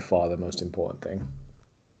is by far the most important thing.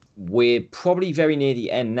 We're probably very near the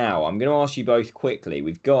end now. I'm going to ask you both quickly.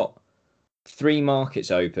 We've got 3 markets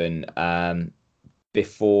open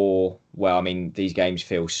before. Well, I mean, these games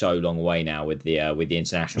feel so long away now with the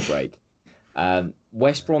international break.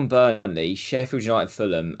 West Brom, Burnley, Sheffield United,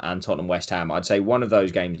 Fulham, and Tottenham, West Ham. I'd say one of those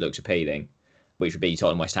games looks appealing, which would be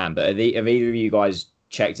Tottenham, West Ham. But have either of you guys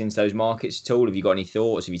checked into those markets at all? Have you got any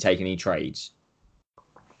thoughts? Have you taken any trades?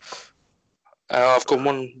 I've got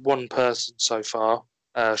one person so far,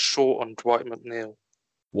 short on Dwight McNeil.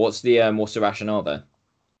 What's the rationale there?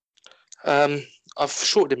 I've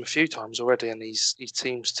shorted him a few times already, and he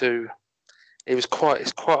seems to. It's quite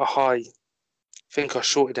a high. I think I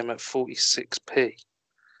shorted him at 46p,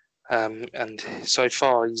 and so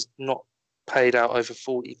far he's not paid out over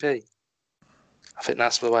 40p. I think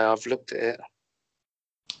that's the way I've looked at it.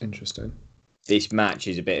 Interesting. This match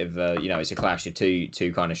is a bit of it's a clash of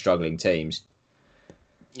two kind of struggling teams.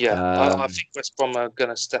 Yeah, I think West Brom are going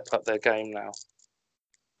to step up their game now.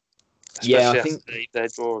 Yeah, I Especially think after their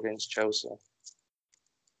draw against Chelsea.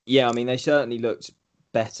 Yeah, I mean they certainly looked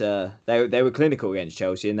better. They were clinical against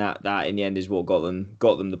Chelsea, and that in the end is what got them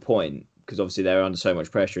the point, because obviously they were under so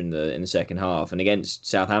much pressure in the second half. And against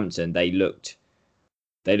Southampton, they looked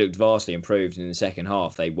vastly improved in the second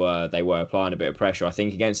half. They were applying a bit of pressure. I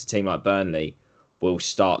think against a team like Burnley, we'll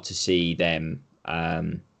start to see them.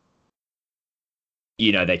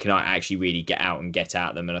 They can actually really get out and get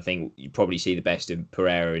at them, and I think you probably see the best of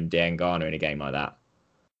Pereira and Diangana in a game like that.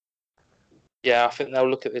 Yeah, I think they'll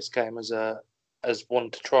look at this game as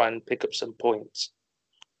one to try and pick up some points.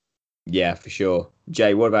 Yeah, for sure.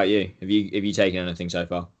 Jay, what about you? Have you taken anything so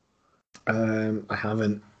far? I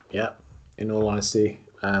haven't yet. In all honesty,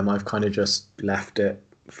 I've kind of just left it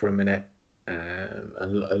for a minute,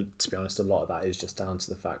 and to be honest, a lot of that is just down to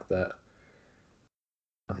the fact that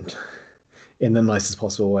I'm, in the nicest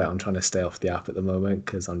possible way, I'm trying to stay off the app at the moment,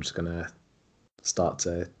 because I'm just gonna start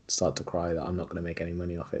to cry that I'm not going to make any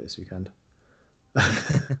money off it this weekend.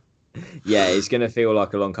 Yeah, it's going to feel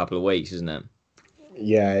like a long couple of weeks, isn't it?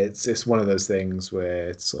 Yeah, it's one of those things where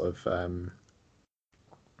it's sort of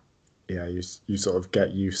you sort of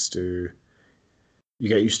get used to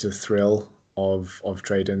the thrill of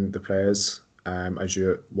trading the players as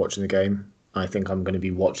you're watching the game. I think I'm going to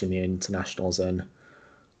be watching the internationals and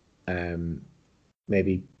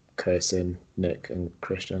maybe cursing Nick and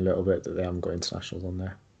Christian a little bit that they haven't got internationals on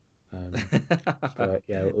there. But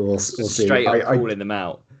yeah, we'll see. Straight up calling them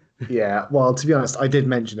out. Yeah, well, to be honest, I did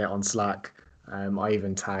mention it on Slack. I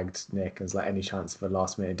even tagged Nick as like any chance for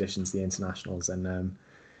last minute additions to the internationals, and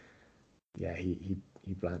yeah, he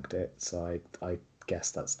blanked it. So I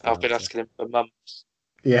guess that's. I've been asking him for months.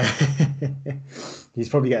 Yeah, he's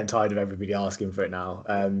probably getting tired of everybody asking for it now.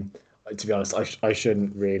 To be honest, I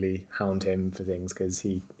shouldn't really hound him for things, because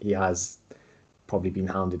he has probably been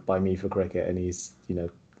hounded by me for cricket, and he's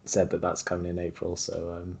said that that's coming in April.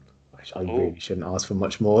 So I really shouldn't ask for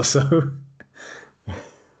much more. So.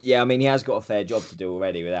 Yeah, I mean, he has got a fair job to do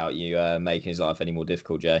already without you making his life any more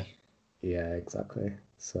difficult, Jay. Yeah, exactly.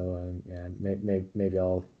 So yeah, maybe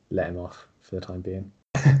I'll let him off for the time being.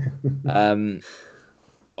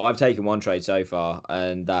 I've taken one trade so far,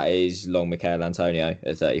 and that is long Michail Antonio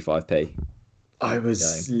at 35p. I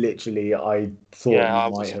was literally, I thought I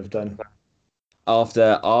might have done.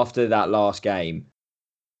 After that last game,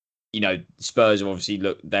 Spurs have obviously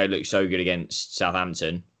looked so good against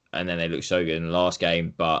Southampton, and then they looked so good in the last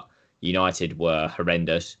game, but United were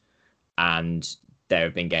horrendous, and there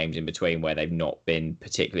have been games in between where they've not been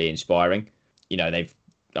particularly inspiring.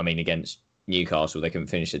 Against Newcastle, they couldn't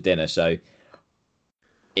finish the dinner. So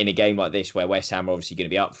in a game like this, where West Ham are obviously going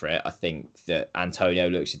to be up for it, I think that Antonio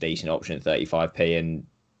looks a decent option at 35p. And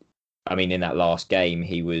I mean, in that last game,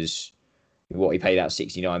 he paid out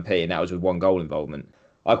 69p, and that was with one goal involvement.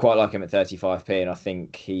 I quite like him at 35p, and I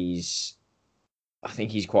think he's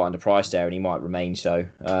quite underpriced there, and he might remain so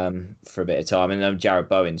for a bit of time. And then Jared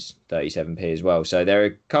Bowen's 37p as well. So there are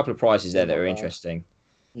a couple of prices there that are interesting.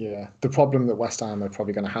 Yeah, the problem that West Ham are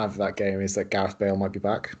probably going to have that game is that Gareth Bale might be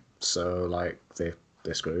back. So like they're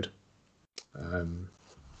screwed.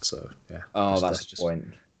 So yeah. Oh, that's the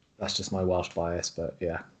point. That's just my Welsh bias, but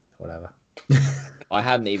yeah, whatever. I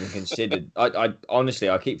hadn't even considered. I honestly,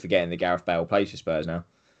 I keep forgetting that Gareth Bale plays for Spurs now.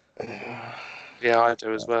 Yeah, I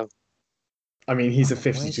do as well. I mean, he's a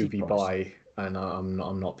 52p buy, and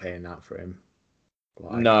I'm not paying that for him.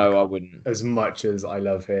 Like, no, I wouldn't. As much as I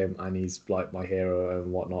love him and he's like my hero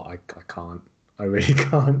and whatnot, I can't. I really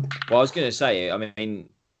can't. Well, I was going to say, I mean,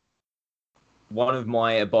 one of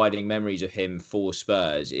my abiding memories of him for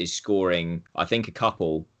Spurs is scoring, I think, a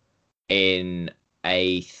couple in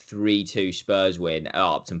a 3-2 Spurs win at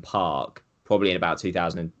Upton Park, probably in about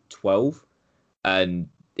 2012, and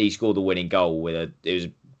he scored the winning goal it was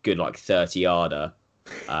a good 30-yarder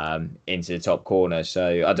into the top corner.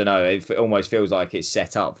 So I don't know, it almost feels like it's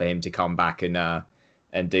set up for him to come back and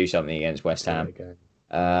do something against West Ham. It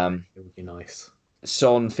would be nice.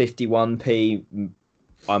 Son 51p,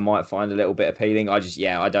 I might find a little bit appealing. I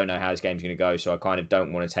don't know how this game's going to go, so I kind of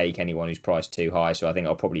don't want to take anyone who's priced too high. So I think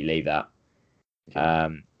I'll probably leave that.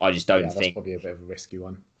 I just don't think that's probably a bit of a risky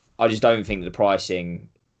one. I just don't think that the pricing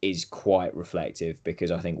is quite reflective, because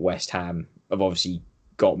I think West Ham have obviously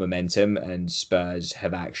got momentum, and Spurs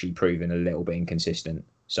have actually proven a little bit inconsistent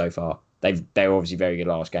so far. They were obviously very good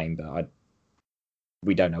last game, but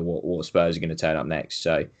we don't know what Spurs are going to turn up next.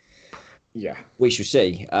 So yeah, we shall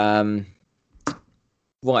see.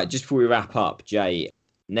 Right, just before we wrap up, Jay,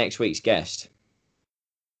 next week's guest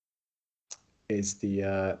is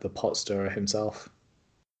the pot stirrer himself.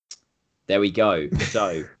 There we go.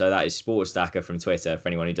 So that is Sports Stacker from Twitter, for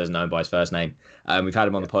anyone who doesn't know him by his first name. We've had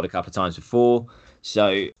him on the pod a couple of times before,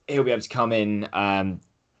 so he'll be able to come in,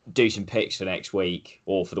 do some picks for next week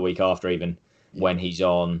or for the week after even when he's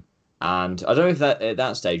on. And I don't know if that at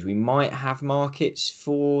that stage we might have markets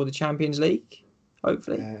for the Champions League,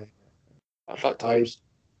 hopefully. I'd like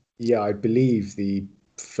to. I believe the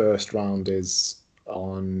first round is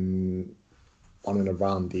on and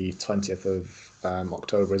around the 20th of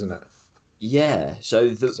October, isn't it? Yeah, so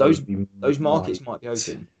those markets might be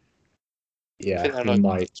open. Yeah, I think they're we like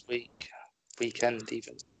might. next weekend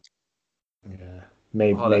even. Yeah,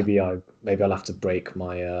 maybe I'll have to break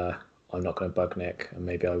my. I'm not going to bug Nick, and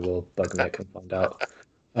maybe I will bug Nick and find out.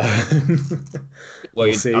 Well,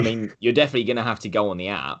 We'll see. I mean, you're definitely going to have to go on the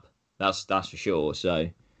app. That's for sure. So,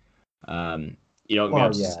 you're not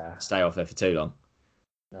going to be able to stay off there for too long.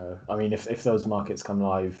 No, I mean, if those markets come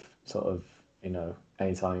live, sort of,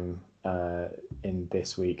 anytime in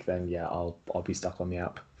this week, then yeah, I'll be stuck on the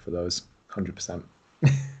app for those 100%.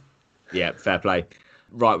 Yeah, fair play.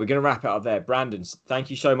 Right, we're going to wrap it up there. Brandon, thank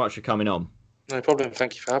you so much for coming on. No problem.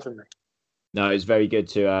 Thank you for having me. No, it's very good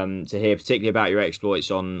to hear, particularly about your exploits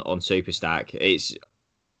on Superstack.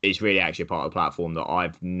 It's really actually a part of the platform that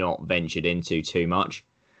I've not ventured into too much,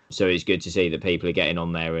 so it's good to see that people are getting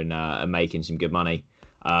on there and making some good money.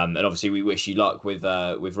 And obviously, we wish you luck with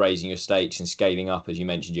raising your stakes and scaling up, as you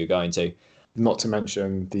mentioned you're going to. Not to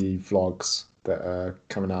mention the vlogs that are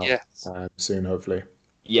coming out soon, hopefully.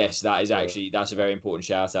 Yes, that's a very important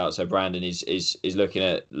shout out. So Brandon is looking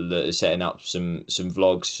at setting up some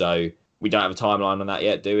vlogs. So we don't have a timeline on that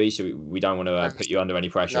yet, do we? So we don't want to put you under any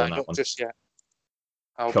pressure on that not one. Just yet.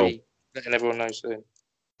 I'll Cool. be letting everyone know soon.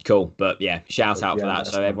 Cool, but yeah, shout out for that.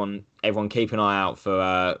 So everyone keep an eye out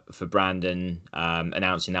for Brandon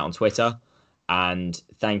announcing that on Twitter. And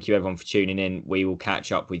thank you everyone for tuning in. We will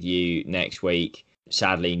catch up with you next week.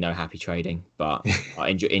 Sadly, no happy trading, but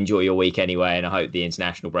enjoy your week anyway. And I hope the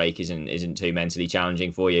international break isn't too mentally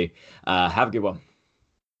challenging for you. Have a good one.